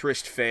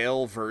Pinterest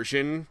fail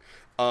version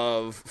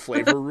of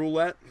Flavor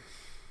Roulette?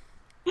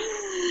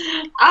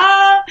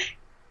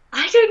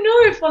 I don't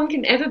know if one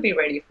can ever be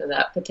ready for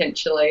that,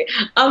 potentially.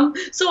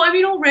 So, I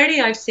mean, already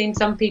I've seen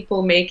some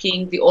people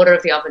making the Order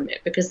of the Oven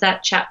Mitt, because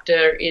that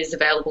chapter is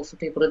available for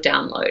people to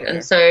download. Okay.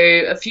 And so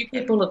a few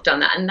people have done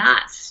that, and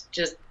that's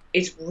just,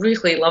 it's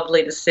really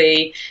lovely to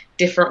see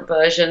different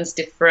versions,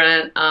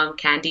 different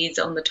candies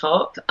on the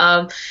top.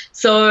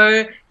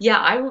 So,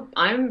 yeah,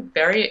 I'm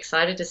very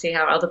excited to see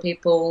how other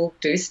people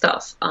do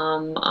stuff.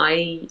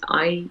 I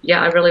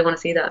really want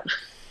to see that.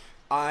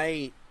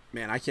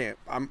 Man, I can't.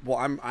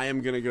 I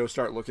am gonna go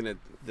start looking at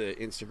the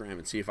Instagram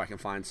and see if I can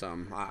find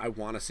some. I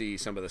want to see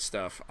some of the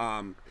stuff.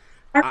 I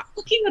was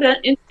looking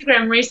at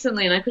Instagram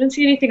recently, and I couldn't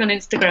see anything on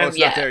Instagram it's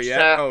yet. Not there yet.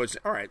 So. Oh, it's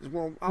all right.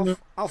 Well,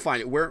 I'll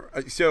find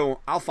it. So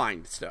I'll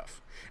find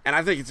stuff, and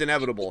I think it's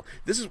inevitable.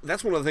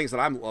 That's one of the things that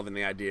I'm loving,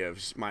 the idea of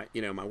just my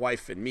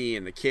wife and me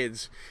and the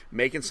kids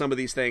making some of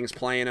these things,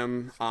 playing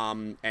them,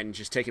 and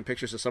just taking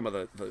pictures of some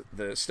of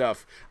the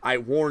stuff. I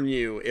warn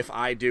you, if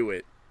I do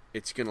it,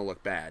 it's gonna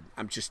look bad.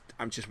 I'm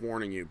just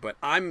warning you. But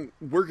one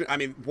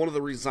of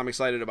the reasons I'm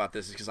excited about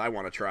this is because I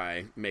want to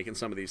try making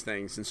some of these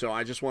things, and so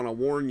I just want to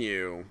warn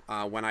you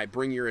when I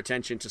bring your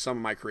attention to some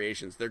of my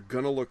creations, they're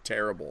gonna look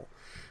terrible,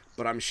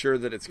 but I'm sure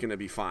that it's gonna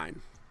be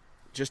fine.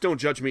 Just don't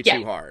judge me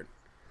too hard.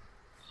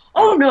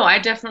 Oh no, I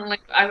definitely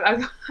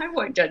I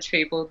won't judge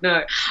people.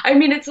 No, I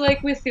mean it's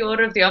like with the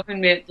Order of the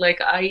Oven Mitt.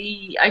 Like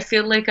I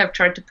feel like I've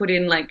tried to put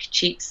in like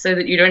cheats so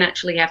that you don't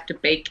actually have to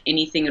bake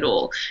anything at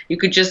all. You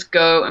could just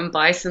go and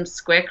buy some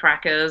square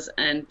crackers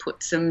and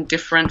put some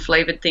different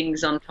flavored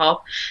things on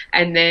top,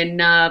 and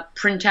then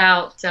print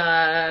out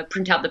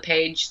the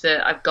page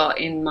that I've got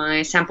in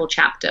my sample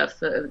chapter.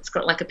 It's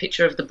got like a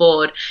picture of the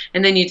board,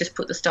 and then you just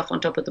put the stuff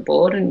on top of the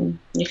board, and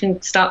you can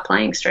start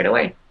playing straight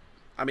away.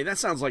 I mean, that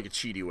sounds like a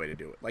cheaty way to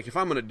do it. Like, if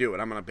I'm going to do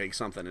it, I'm going to bake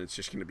something, and it's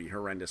just going to be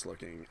horrendous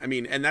looking. I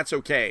mean, and that's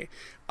okay.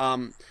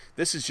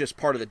 This is just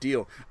part of the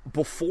deal.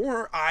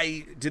 Before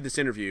I did this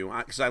interview,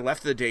 because I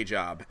left the day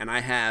job, and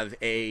I have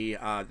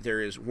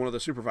there is one of the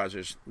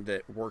supervisors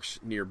that works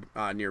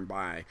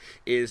nearby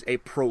is a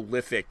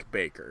prolific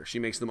baker. She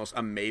makes the most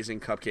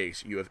amazing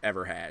cupcakes you have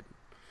ever had.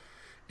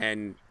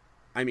 And,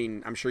 I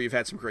mean, I'm sure you've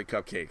had some great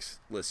cupcakes.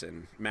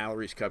 Listen,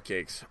 Mallory's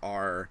cupcakes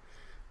are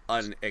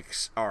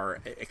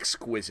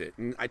exquisite.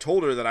 And I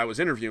told her that I was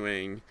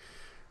interviewing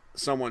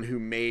someone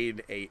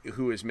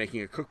who is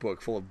making a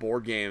cookbook full of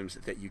board games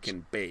that you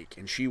can bake,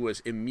 and she was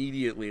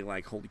immediately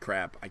like, holy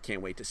crap, I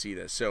can't wait to see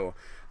this. So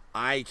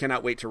I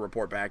cannot wait to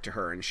report back to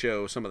her and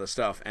show some of the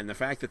stuff. And the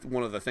fact that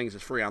one of the things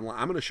is free, I'm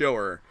going to show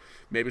her.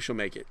 Maybe she'll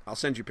make it. I'll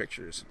send you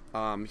pictures.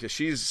 Because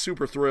she's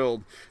super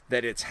thrilled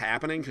that it's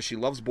happening, because she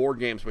loves board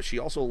games, but she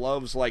also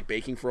loves like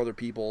baking for other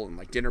people and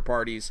like dinner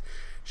parties.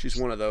 She's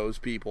one of those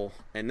people.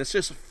 And this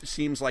just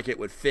seems like it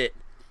would fit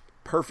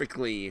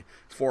perfectly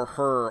for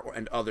her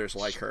and others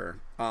like her.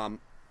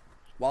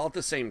 While at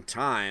the same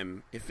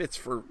time, it fits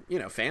for,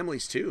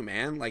 families too,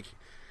 man. Like,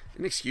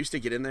 an excuse to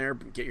get in there,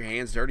 get your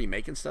hands dirty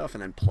making stuff,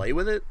 and then play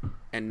with it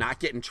and not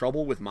get in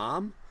trouble with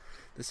mom.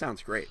 This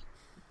sounds great.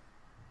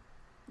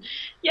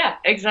 Yeah,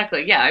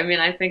 exactly. Yeah, I mean,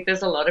 I think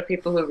there's a lot of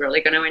people who are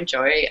really going to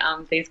enjoy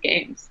these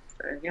games.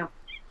 So, yeah.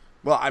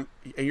 Well,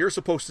 you're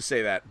supposed to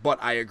say that, but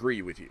I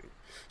agree with you.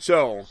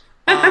 So,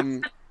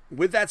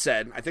 with that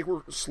said, I think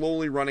we're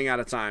slowly running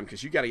out of time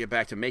because you got to get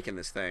back to making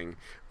this thing.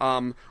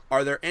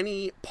 Are there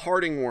any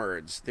parting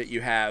words that you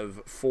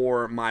have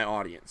for my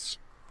audience?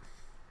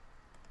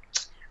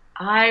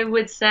 I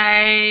would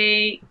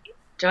say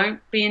don't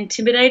be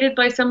intimidated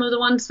by some of the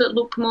ones that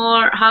look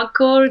more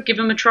hardcore. Give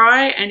them a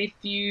try, and if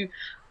you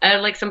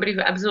are like somebody who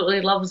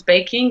absolutely loves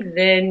baking,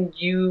 then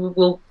you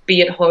will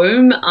be at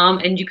home,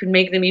 and you can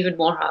make them even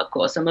more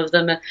hardcore. Some of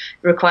them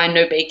require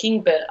no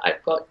baking, but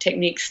I've got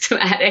techniques to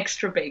add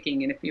extra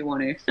baking in if you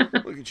want to.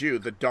 Look at you,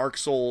 the Dark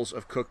Souls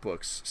of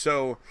cookbooks.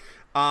 So,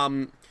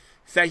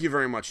 thank you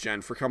very much,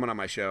 Jen, for coming on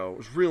my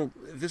show.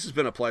 This has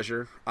been a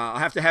pleasure. I'll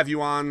have to have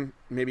you on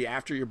maybe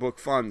after your book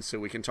Fun so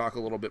we can talk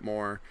a little bit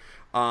more.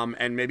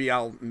 And maybe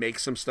I'll make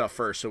some stuff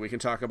first so we can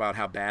talk about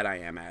how bad I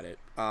am at it.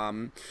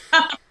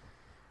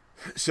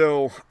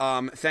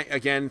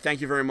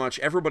 Thank you very much.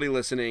 Everybody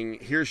listening,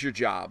 here's your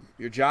job.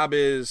 Your job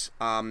is,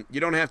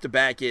 you don't have to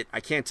back it. I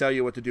can't tell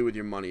you what to do with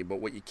your money, but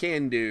what you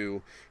can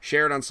do,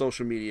 share it on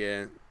social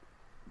media,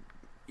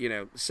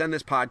 send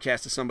this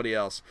podcast to somebody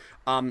else.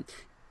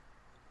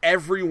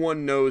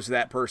 Everyone knows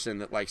that person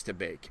that likes to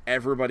bake.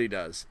 Everybody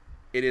does.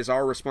 It is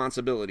our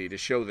responsibility to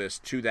show this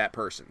to that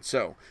person.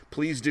 So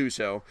please do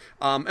so.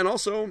 And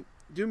also,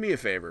 do me a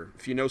favor.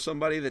 If you know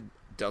somebody that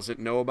doesn't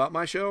know about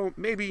my show,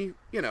 maybe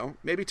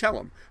tell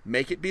them.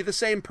 Make it be the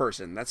same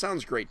person. That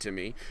sounds great to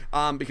me.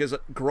 Because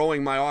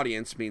growing my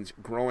audience means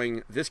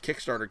growing this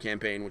Kickstarter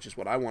campaign, which is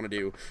what I want to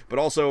do. But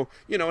also,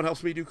 it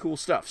helps me do cool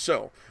stuff.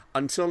 So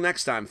until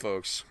next time,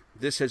 folks,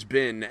 this has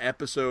been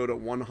episode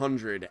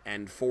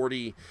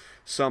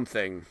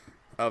 140-something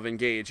of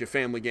Engage, a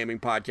family gaming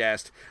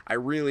podcast. I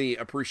really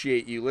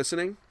appreciate you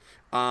listening,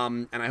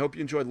 and I hope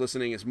you enjoyed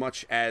listening as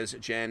much as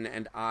Jen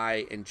and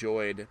I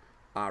enjoyed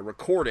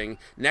recording.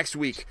 Next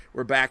week,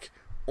 we're back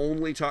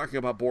only talking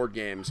about board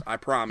games, I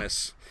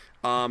promise.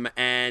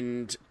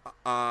 And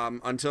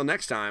until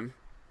next time,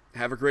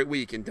 have a great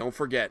week, and don't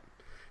forget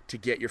to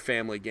get your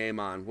family game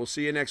on. We'll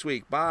see you next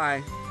week.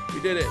 Bye.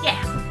 You did it.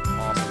 Yeah.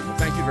 Awesome. Well,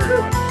 thank you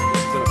very much.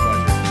 It's been a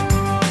pleasure.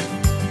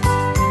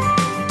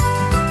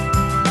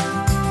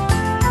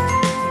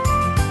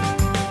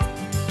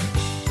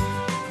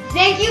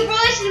 Thank you for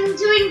listening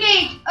to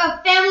Engage,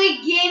 a family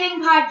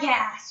gaming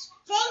podcast.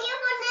 Thank you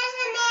for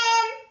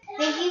listening.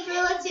 Thank you for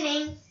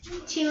listening.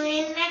 Tune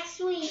in next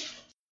week.